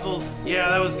our muscles. Yeah,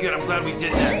 that was good. I'm glad we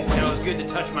did that. You know, it was good to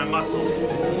touch my muscle.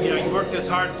 You know, you worked this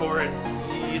hard for it.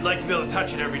 You'd like to be able to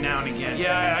touch it every now and again.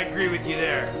 Yeah, I agree with you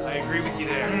there.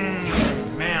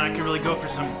 Man, I could really go for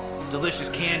some delicious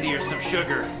candy or some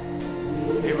sugar.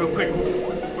 Hey, real quick,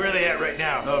 where are they at right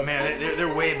now? Oh man,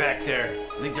 they're way back there.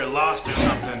 I think they're lost or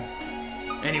something.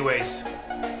 Anyways,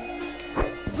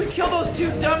 if we kill those 2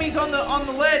 dummies on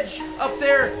the ledge up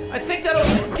there, I think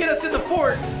that'll get us in the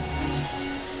fort.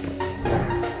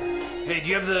 Hey, do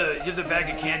you have the bag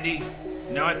of candy?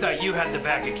 No, I thought you had the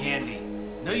bag of candy.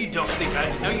 No, you don't think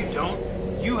no, you don't.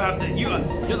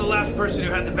 You're the last person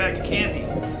who had the bag of candy.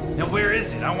 Now, where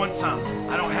is it? I want some.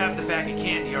 I don't have the bag of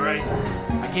candy, all right?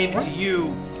 I gave it to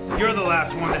you. You're the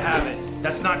last one to have it.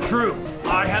 That's not true.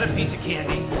 I had a piece of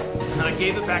candy, and then I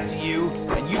gave it back to you,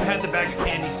 and you've had the bag of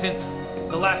candy since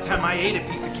the last time I ate a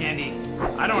piece of candy.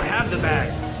 I don't have the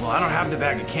bag. Well, I don't have the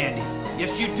bag of candy.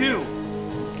 Yes, you do.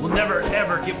 We'll never,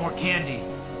 ever get more candy.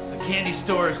 The candy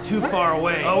store is too far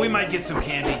away. Oh, we might get some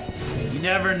candy. You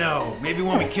never know. Maybe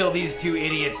when we kill these 2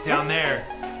 idiots down there,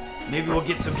 maybe we'll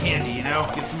get some candy, you know?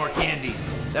 Get some more candy.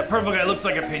 That purple guy looks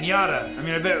like a piñata. I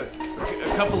mean, I bet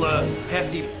a couple of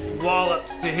hefty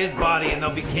wallops to his body and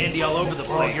there'll be candy all over the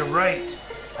place. Oh, you're right.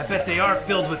 I bet they are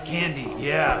filled with candy.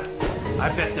 Yeah, I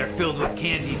bet they're filled with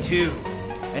candy too.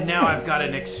 And now I've got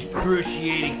an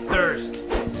excruciating thirst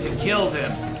to kill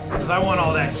them. Because I want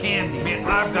all that candy. Man,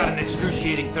 I've got an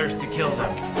excruciating thirst to kill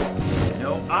them.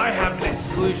 No, I have an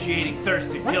excruciating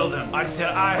thirst to kill them. I said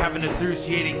I have an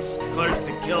excruciating thirst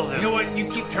to kill them. You know what? You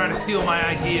keep trying to steal my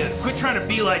ideas. Quit trying to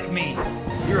be like me.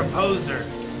 You're a poser.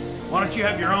 Why don't you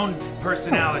have your own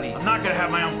personality? I'm not gonna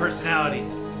have my own personality.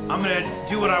 I'm gonna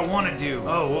do what I want to do.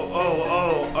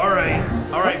 Oh, all right,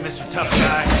 Mr. Tough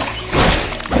Guy.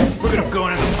 We're gonna go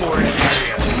into the forest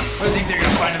area. What do you think they're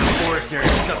gonna find in the forest area?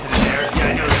 There's nothing in there.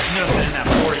 Yeah, I know there's nothing in that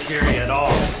forest area at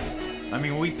all. I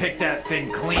mean, we picked that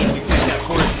thing clean. We picked that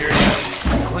forest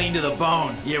area clean to the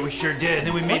bone. Yeah, we sure did. And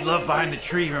then we made love behind the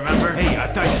tree, remember? Hey, I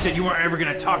thought you said you weren't ever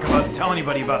gonna tell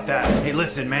anybody about that. Hey,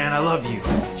 listen, man, I love you.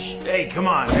 Hey, come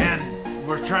on, man.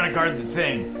 We're trying to guard the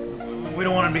thing. We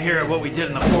don't want him to hear what we did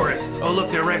in the forest. Oh, look,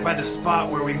 they're right by the spot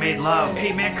where we made love.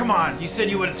 Hey, man, come on. You said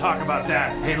you wouldn't talk about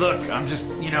that. Hey, look, I'm just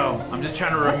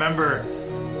trying to remember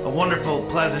a wonderful,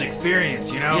 pleasant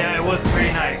experience, you know? Yeah, it was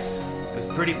pretty nice. It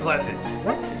was pretty pleasant.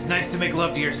 It's nice to make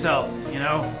love to yourself, you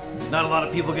know? Not a lot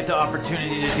of people get the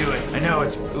opportunity to do it. I know,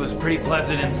 it was pretty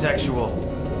pleasant and sexual.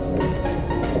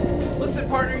 Listen,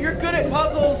 partner, you're good at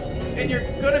puzzles, and you're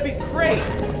gonna be great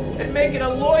at making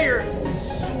a lawyer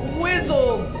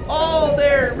swizzle all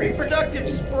their reproductive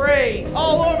spray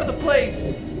all over the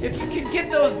place if you can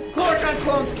get those Glorcon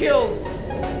clones killed.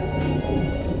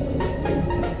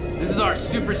 This is our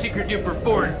super secret duper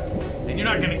fort, and you're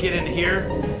not gonna get in here.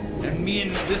 And me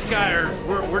and this guy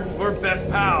we're best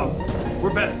pals.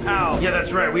 We're best pals. Yeah,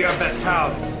 that's right. We are best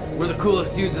pals. We're the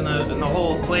coolest dudes in the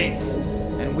whole place.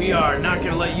 And we are not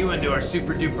gonna let you into our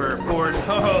super duper fort.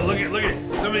 Oh, look at.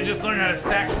 Somebody just learned how to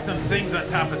stack some things on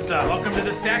top of stuff. Welcome to the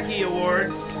Stacky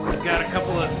Awards. We've got a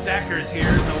couple of stackers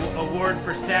here. The award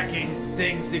for stacking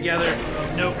things together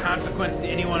of no consequence to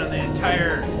anyone in the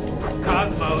entire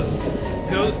cosmos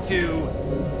goes to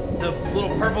the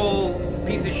little purple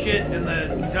piece of shit and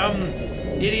the dumb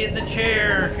Idiot in the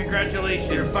chair.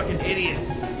 Congratulations. You're fucking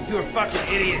idiots. You are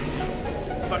fucking idiots.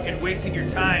 Fucking wasting your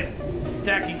time.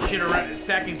 Stacking shit around,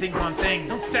 stacking things on things.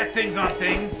 Don't stack things on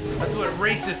things. That's what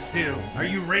racists do. Are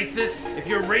you racist? If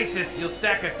you're racist, you'll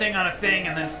stack a thing on a thing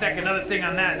and then stack another thing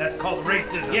on that. That's called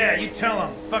racism. Yeah, you tell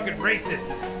them. Fucking racist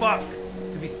as fuck.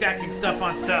 To be stacking stuff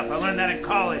on stuff. I learned that in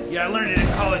college. Yeah, I learned it in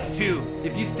college too.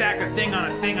 If you stack a thing on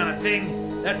a thing on a thing,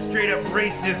 that's straight up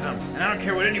racism. And I don't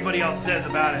care what anybody else says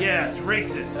about it. Yeah, it's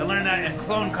racist. I learned that in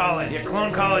Clone College. Yeah,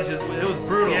 Clone College, it was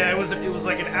brutal. Yeah, it was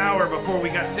like an hour before we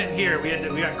got sent here. We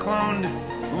got cloned.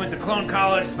 We went to Clone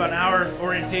College. It's about an hour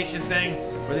orientation thing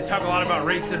where they talk a lot about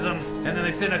racism, and then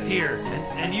they sent us here.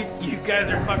 And you guys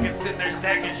are fucking sitting there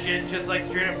stacking shit just like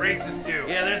straight up racists do.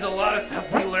 Yeah, there's a lot of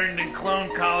stuff we learned in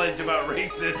Clone College about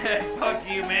racists. Fuck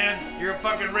you, man. You're a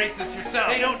fucking racist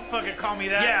yourself. Hey, don't fucking call me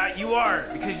that. Yeah, you are,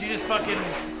 because you just fucking,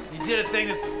 you did a thing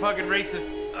that's fucking racist.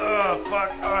 Oh,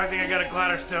 fuck. Oh, I think I got a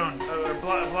bladder stone. Or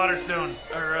bladder stone.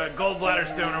 Or a gold bladder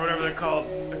stone, or whatever they're called.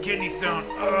 A kidney stone.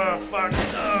 Oh, fuck.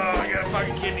 Oh, I got a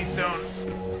fucking kidney stone.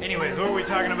 Anyways, what were we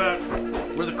talking about?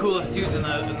 We're the coolest dudes in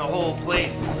the whole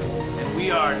place. And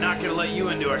we are not gonna let you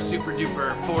into our super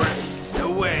duper forest. No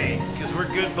way. Because we're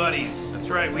good buddies. That's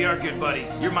right, we are good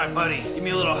buddies. You're my buddy. Give me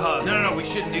a little hug. No, we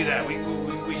shouldn't do that. We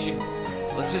should,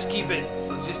 let's just keep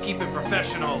it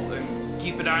professional and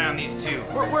keep an eye on these two.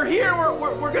 We're here.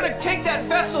 We're gonna take that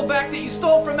vessel back that you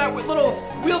stole from that little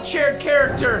wheelchair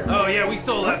character. Oh yeah, we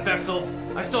stole that vessel.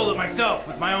 I stole it myself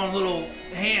with my own little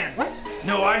hands.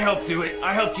 No, I helped do it.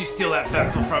 I helped you steal that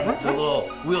vessel from the little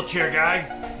wheelchair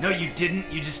guy. No, you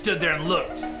didn't. You just stood there and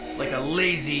looked like a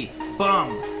lazy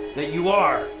bum that you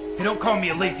are. Hey, don't call me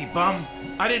a lazy bum.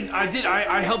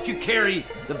 I helped you carry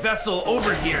the vessel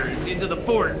over here into the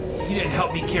fort. You didn't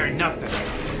help me carry nothing.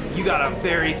 You got a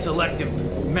very selective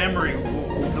memory,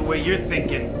 the way you're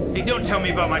thinking. Hey, don't tell me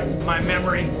about my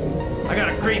memory. I got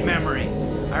a great memory.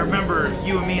 I remember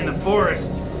you and me in the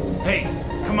forest. Hey,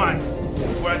 come on.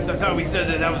 I thought we said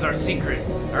that was our secret.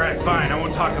 All right, fine. I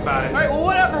won't talk about it. All right, well,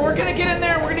 whatever. We're gonna get in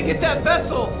there and we're gonna get that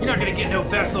vessel. You're not gonna get no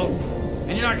vessel,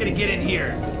 and you're not gonna get in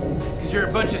here, because you're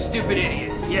a bunch of stupid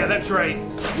idiots. Yeah, that's right.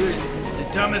 You're the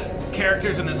dumbest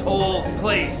characters in this whole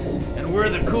place, and we're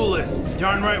the coolest.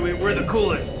 Darn right, we're the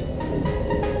coolest.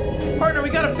 Partner, we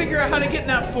gotta figure out how to get in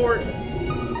that fort.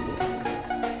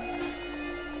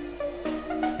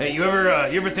 Hey, you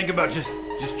ever think about just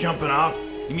jumping off?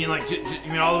 You mean like, you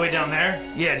mean all the way down there?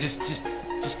 Yeah, just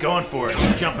going for it,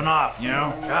 just jumping off, you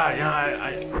know? God, you know,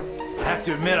 I have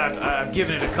to admit, I've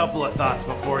given it a couple of thoughts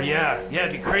before. Yeah,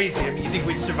 it'd be crazy. I mean, you think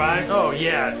we'd survive? Oh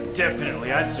yeah,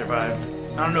 definitely, I'd survive.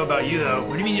 I don't know about you though.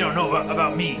 What do you mean you don't know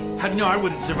about me? How do you know I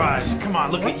wouldn't survive? Come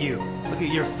on, look at you. Look at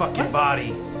your fucking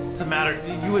body. What's the matter?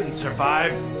 You wouldn't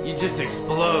survive. You'd just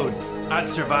explode. I'd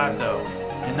survive though.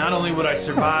 And not only would I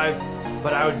survive,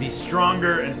 but I would be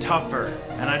stronger and tougher,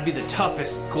 and I'd be the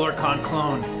toughest Glorcon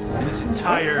clone in this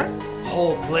entire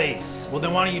whole place. Well,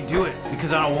 then why don't you do it?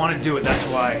 Because I don't want to do it, that's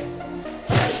why.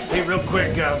 Hey, real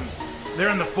quick, they're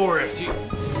in the forest.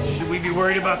 Should we be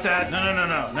worried about that? No,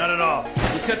 not at all.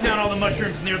 We cut down all the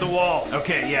mushrooms near the wall.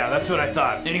 Okay, yeah, that's what I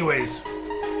thought. Anyways,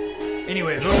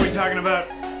 what were we talking about?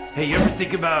 Hey, you ever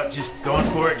think about just going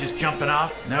for it, just jumping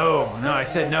off? No, I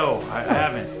said no, I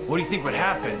haven't. What do you think would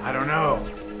happen? I don't know.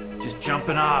 Just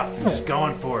jumping off and just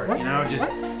going for it, you know, just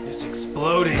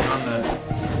exploding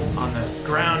on the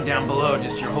ground down below,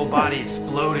 just your whole body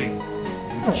exploding.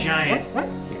 A giant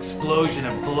explosion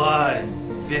of blood,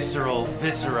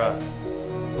 viscera,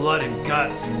 blood and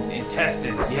guts and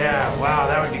intestines. Yeah, wow,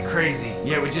 that would be crazy.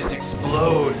 Yeah, we just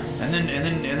explode. And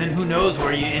then who knows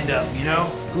where you end up, you know?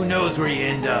 Who knows where you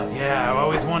end up? Yeah, I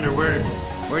always wonder where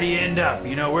do you end up,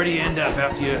 you know? Where do you end up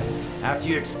after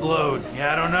you explode?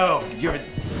 Yeah, I don't know.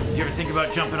 Do you ever think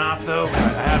about jumping off though? I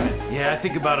haven't. Yeah, I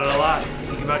think about it a lot.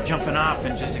 Think about jumping off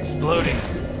and just exploding.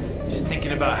 Just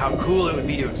thinking about how cool it would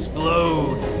be to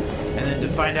explode and then to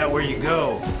find out where you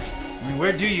go. I mean,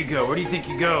 where do you go? Where do you think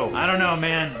you go? I don't know,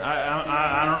 man.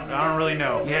 I don't really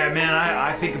know. Yeah, man,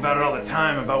 I think about it all the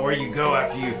time, about where you go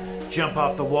after you jump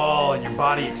off the wall and your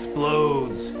body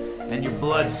explodes and your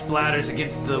blood splatters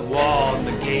against the wall and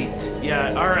the gate.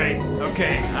 Yeah, alright,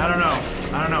 okay, I don't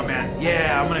know, man.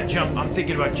 Yeah, I'm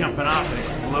thinking about jumping off and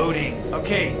exploding.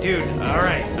 Okay, dude,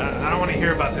 alright, I don't want to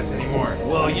hear about this anymore.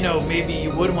 Well, you know, maybe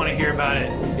you would want to hear about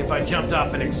it if I jumped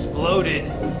off and exploded,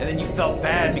 and then you felt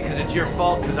bad because it's your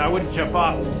fault, because I wouldn't jump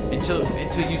off until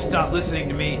you stopped listening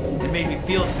to me and made me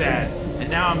feel sad. And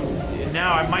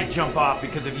now I might jump off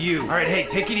because of you. Alright, hey,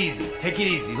 take it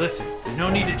easy. Listen, there's no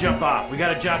need to jump off. We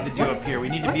got a job to do up here. We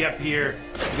need to be up here.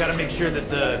 We gotta make sure that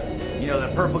the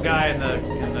purple guy and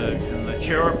the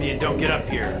Chairorpian don't get up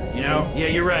here, you know? Yeah,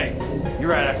 you're right. You're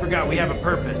right, I forgot we have a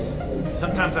purpose.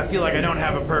 Sometimes I feel like I don't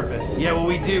have a purpose. Yeah, well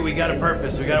we do, we got a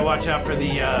purpose. We gotta watch out for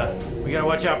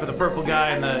the purple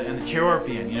guy and the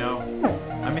Chairorpian, you know?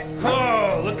 I mean,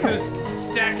 oh, look who's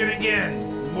stacking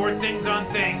again. More things on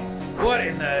things. What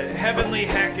in the heavenly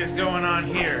heck is going on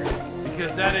here?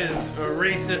 Because that is a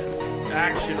racist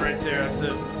action right there. That's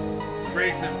a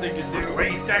racist thing to do. Why are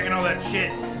you stacking all that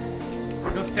shit? You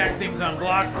don't stack things on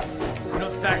blocks. You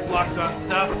don't stack blocks on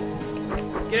stuff.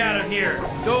 Get out of here.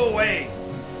 Go away.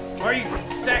 Why are you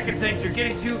stacking things? You're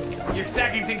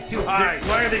stacking things too high.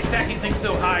 Why are they stacking things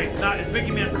so high? It's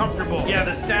making me uncomfortable. Yeah,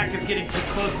 the stack is getting too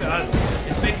close to us.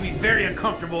 It's making me very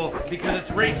uncomfortable because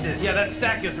it's racist. Yeah, that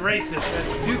stack is racist.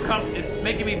 It's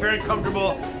making me very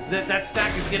comfortable that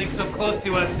stack is getting so close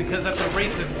to us because that's a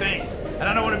racist thing. And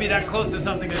I don't want to be that close to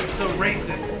something that's so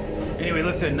racist. Anyway,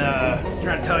 listen, I'm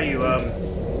trying to tell you,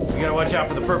 we gotta watch out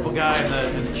for the purple guy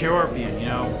and the Chairorpian, you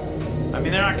know? I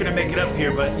mean, they're not gonna make it up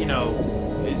here, but, you know,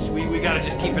 we gotta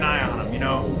just keep an eye on them, you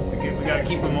know? We gotta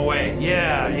keep them away.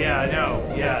 Yeah, I know.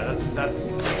 Yeah, it's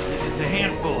a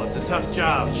handful. It's a tough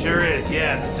job. Sure is,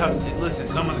 yeah, it's tough. Listen,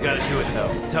 someone's gotta do it,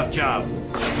 though. Tough job.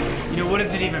 You know, what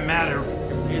does it even matter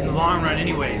in the long run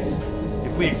anyways,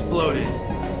 if we exploded?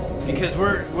 Because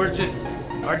we're just,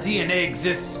 our DNA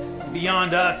exists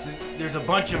beyond us. There's a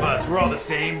bunch of us. We're all the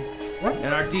same.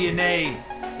 And our DNA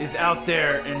is out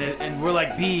there, and we're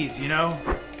like bees, you know?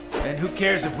 And who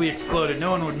cares if we exploded?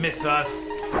 No one would miss us.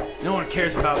 No one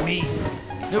cares about me.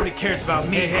 Nobody cares about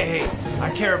me. Hey, I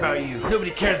care about you.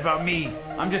 Nobody cares about me.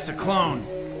 I'm just a clone.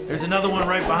 There's another one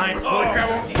right behind. Oh,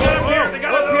 crap. You got up here. They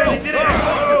got up here. They did it.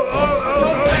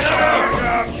 Oh,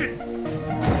 shit.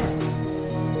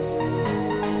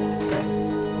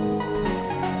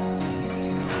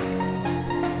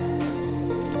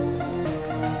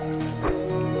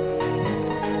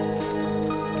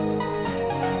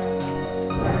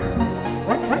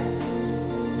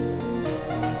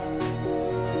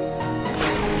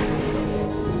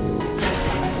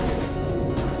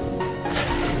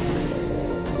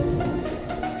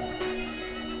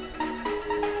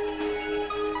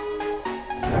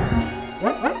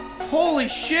 Holy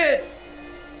shit!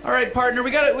 All right, partner,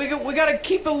 we gotta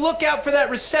keep a lookout for that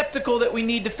receptacle that we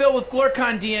need to fill with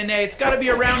Glorkon DNA. It's gotta be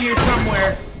around here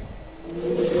somewhere.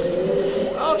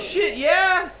 Oh shit,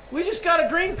 yeah! We just got a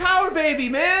green power baby,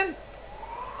 man!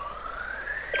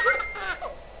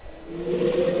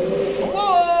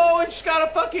 Whoa! We just got a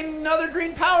fucking another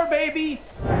green power baby!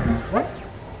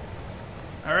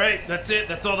 All right, that's it.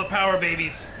 That's all the power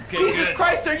babies. Okay, Jesus good.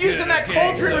 Christ, they're using that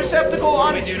cauldron so receptacle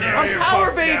on what do we do now?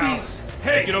 power babies!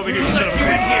 Hey, get over here, you son of a bitch!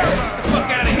 Get the fuck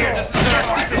out of here! This is our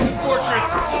secret fortress!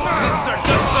 This is our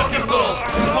dust-sucking little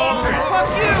cauldron! Fuck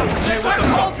you! Hey, It's what our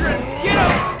the cauldron! Get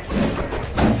him!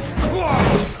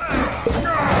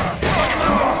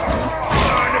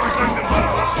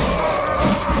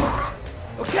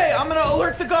 Okay, I'm gonna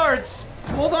alert the guards.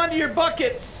 Hold on to your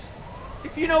buckets,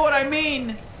 if you know what I mean.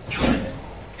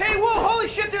 Hey, whoa, holy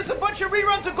shit, there's a bunch of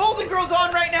reruns of Golden Girls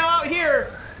on right now out here.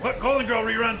 What? Golden Girl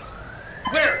reruns?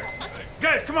 Where?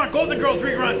 Guys, come on, Golden Girls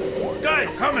reruns. Guys,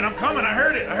 I'm coming. I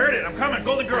heard it. I'm coming.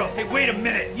 Golden Girls. Hey, wait a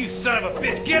minute, you son of a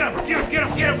bitch. Get him. I'm getting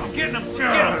him. Let's get him.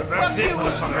 That's it,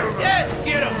 motherfucker. Dead.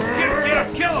 Get him.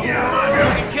 Kill him. Come on,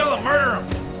 fucking kill him. Murder him.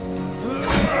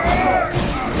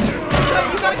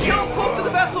 You gotta kill him close to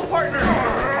the vessel, partner.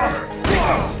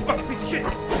 Fuck, piece of shit.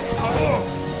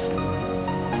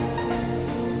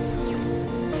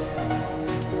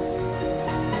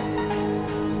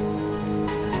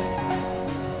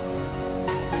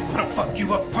 I'm gonna fuck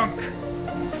you up, punk.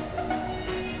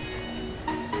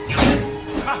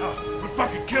 I'm gonna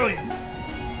fucking kill you.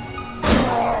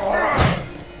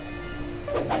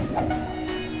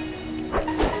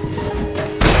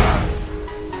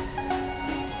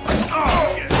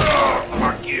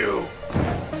 Fuck you.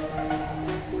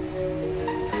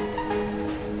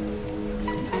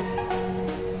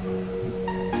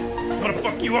 I'm gonna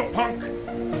fuck you up, punk.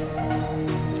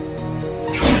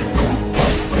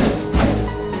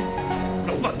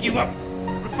 Fuck you up.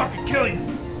 I'm gonna fucking kill you.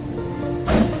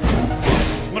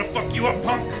 I'm gonna fuck you up,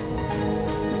 punk.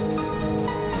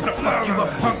 I'm gonna fuck you up,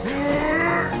 punk.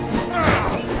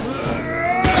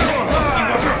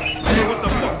 Hey, what the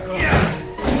fuck? Yeah.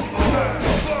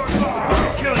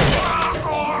 Fucking kill you.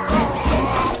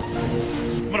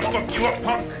 I'm gonna fuck you up,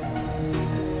 punk.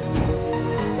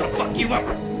 I'm gonna fuck you up.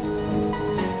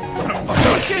 I'm gonna fuck you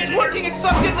up. Shit's working. It's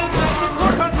sucked in the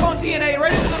Glorkon clone DNA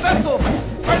right into the vessel. All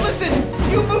right, listen.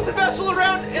 You move the vessel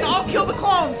around, and I'll kill the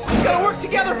clones. We gotta work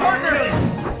together, partner. Hey,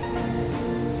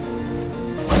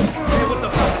 what the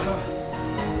fuck?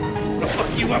 I'm gonna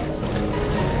fuck you up.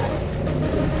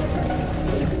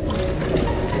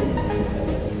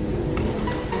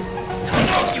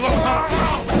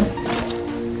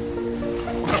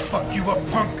 fuck you up,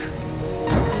 punk.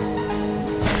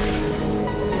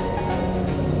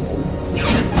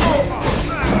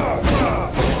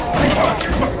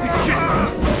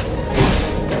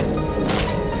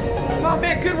 Oh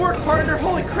man, good work, partner.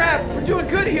 Holy crap, we're doing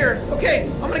good here.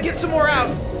 Okay, I'm gonna get some more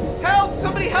out. Help!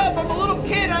 Somebody help! I'm a little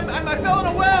kid. I fell in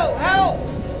a well. Help!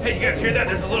 Hey, you guys hear that?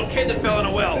 There's a little kid that fell in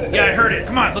a well. Yeah, I heard it.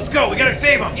 Come on, let's go. We gotta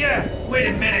save him. Yeah. Wait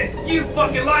a minute. You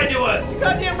fucking lied to us. You're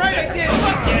goddamn right I did.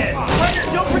 Fuck yeah. Partner,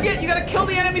 don't forget, you gotta kill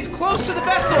the enemies close to the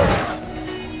vessel.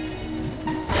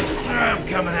 I'm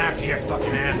coming after you,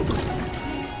 fucking ass.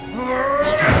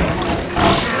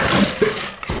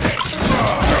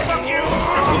 Fuck you.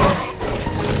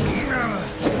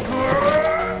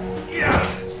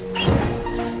 Yeah.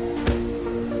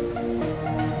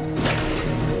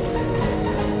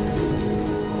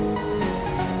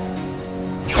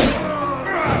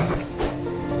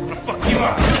 It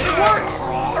works!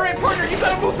 Alright, partner, you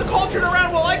gotta move the cauldron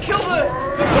around while I kill the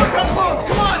Gorkon clones.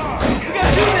 Come on! We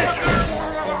gotta do this!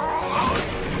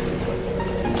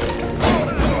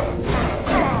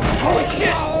 Holy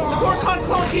shit! The Gorkon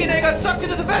clone DNA got sucked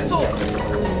into the vessel!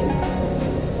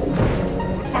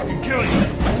 I'll fucking kill you.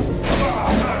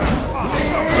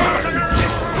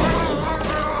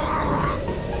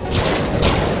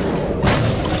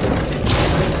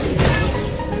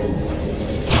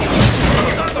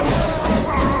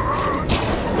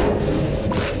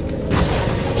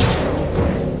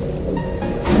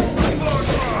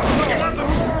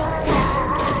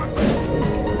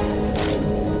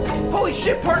 Holy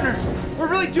shit, partner! We're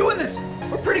really doing this!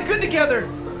 We're pretty good together!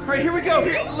 Alright, here we go.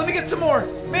 Here, let me get some more.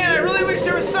 Man, I really wish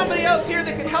there was somebody else here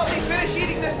that could help me finish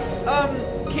eating this,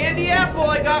 candy apple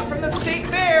I got from the state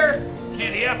fair.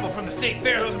 Candy apple from the state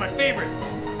fair, those are my favorite.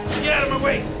 Get out of my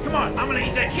way. Come on, I'm gonna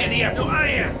eat that candy apple. I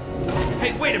am.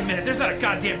 Hey, wait a minute. There's not a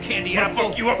goddamn candy apple.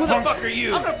 Fuck you up, Who punk. the fuck are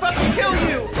you? I'm gonna fucking kill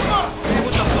you! Hey,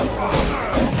 what the fuck?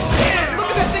 Man, look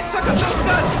at that thing suck up those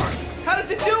nuts! How does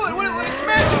it do it? It's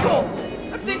magical!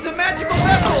 That thing's a magical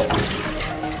vessel!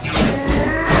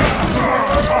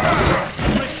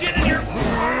 I'm gonna shit in your...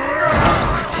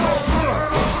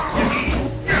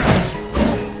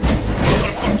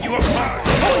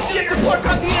 Holy shit, the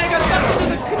Gorkon DNA got sucked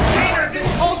into the container, the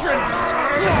cauldron!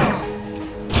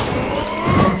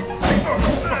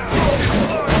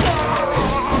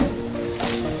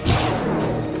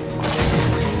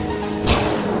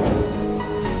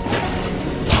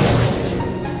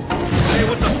 Hey,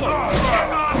 what the fuck?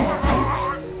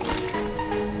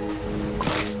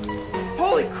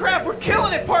 Holy crap, we're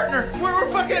killing it, partner! We're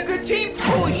fucking a good team!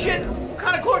 Holy shit! What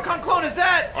kind of Gorkon clone is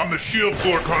that? I'm the Shield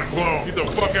Glorkon clone. Get the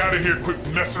fuck out of here. Quit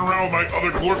messing around with my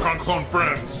other Glorkon clone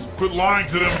friends. Quit lying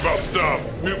to them about stuff.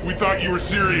 We thought you were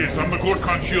serious. I'm the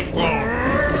Glorkon Shield clone.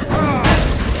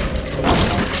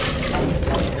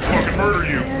 Fucking murder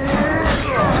you.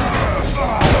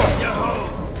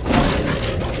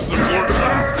 This is the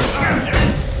Glorkon.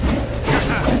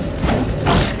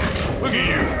 Look at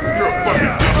you. You're a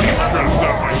fucking dummy. You're trying to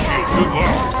stop my shield. Good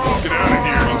luck. Get out of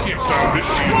here. You can't stop this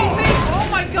shield. Whoa, hey, oh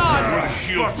my god! We're the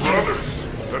Shield brothers.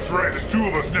 That's right, there's two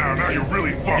of us now. Now you're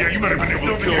really fucked. Yeah, you might have been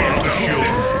able to kill our other Shield.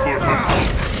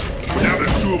 Now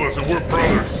there's two of us and we're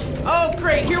brothers. Oh,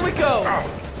 great, here we go. Ah,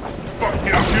 fuck,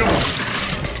 yeah, kill him.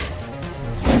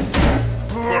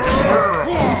 Fucking murder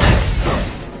him.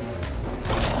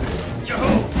 You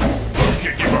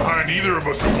can't get behind either of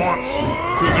us at once.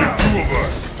 Because there are two of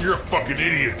us. You're a fucking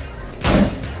idiot.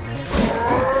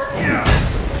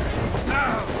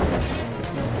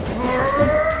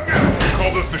 They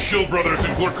called us the Shield Brothers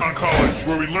in Glorkon College,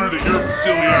 where we learned that your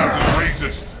silly ass is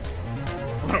racist.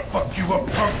 I'm gonna fuck you up,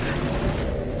 punk.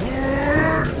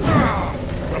 I'm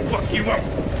gonna fuck you up.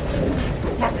 I'm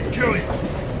gonna fucking kill you.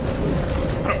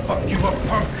 I'm gonna fuck you up,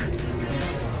 punk.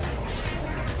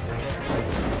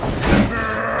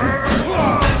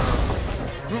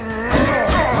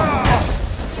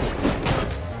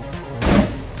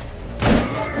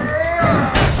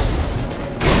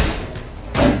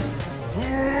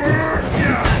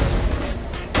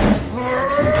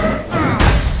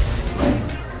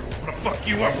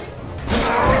 You up.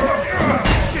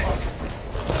 Shit.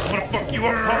 I'm gonna fuck you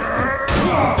up, punk.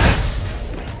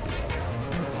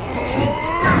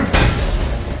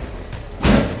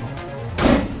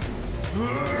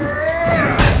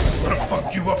 I'm gonna fuck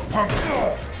you up, punk.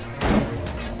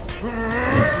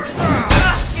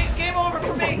 Game over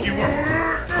for me. Fuck you up.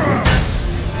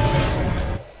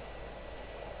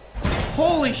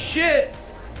 Holy shit!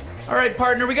 All right,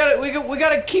 partner, we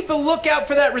gotta keep a lookout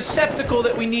for that receptacle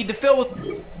that we need to fill with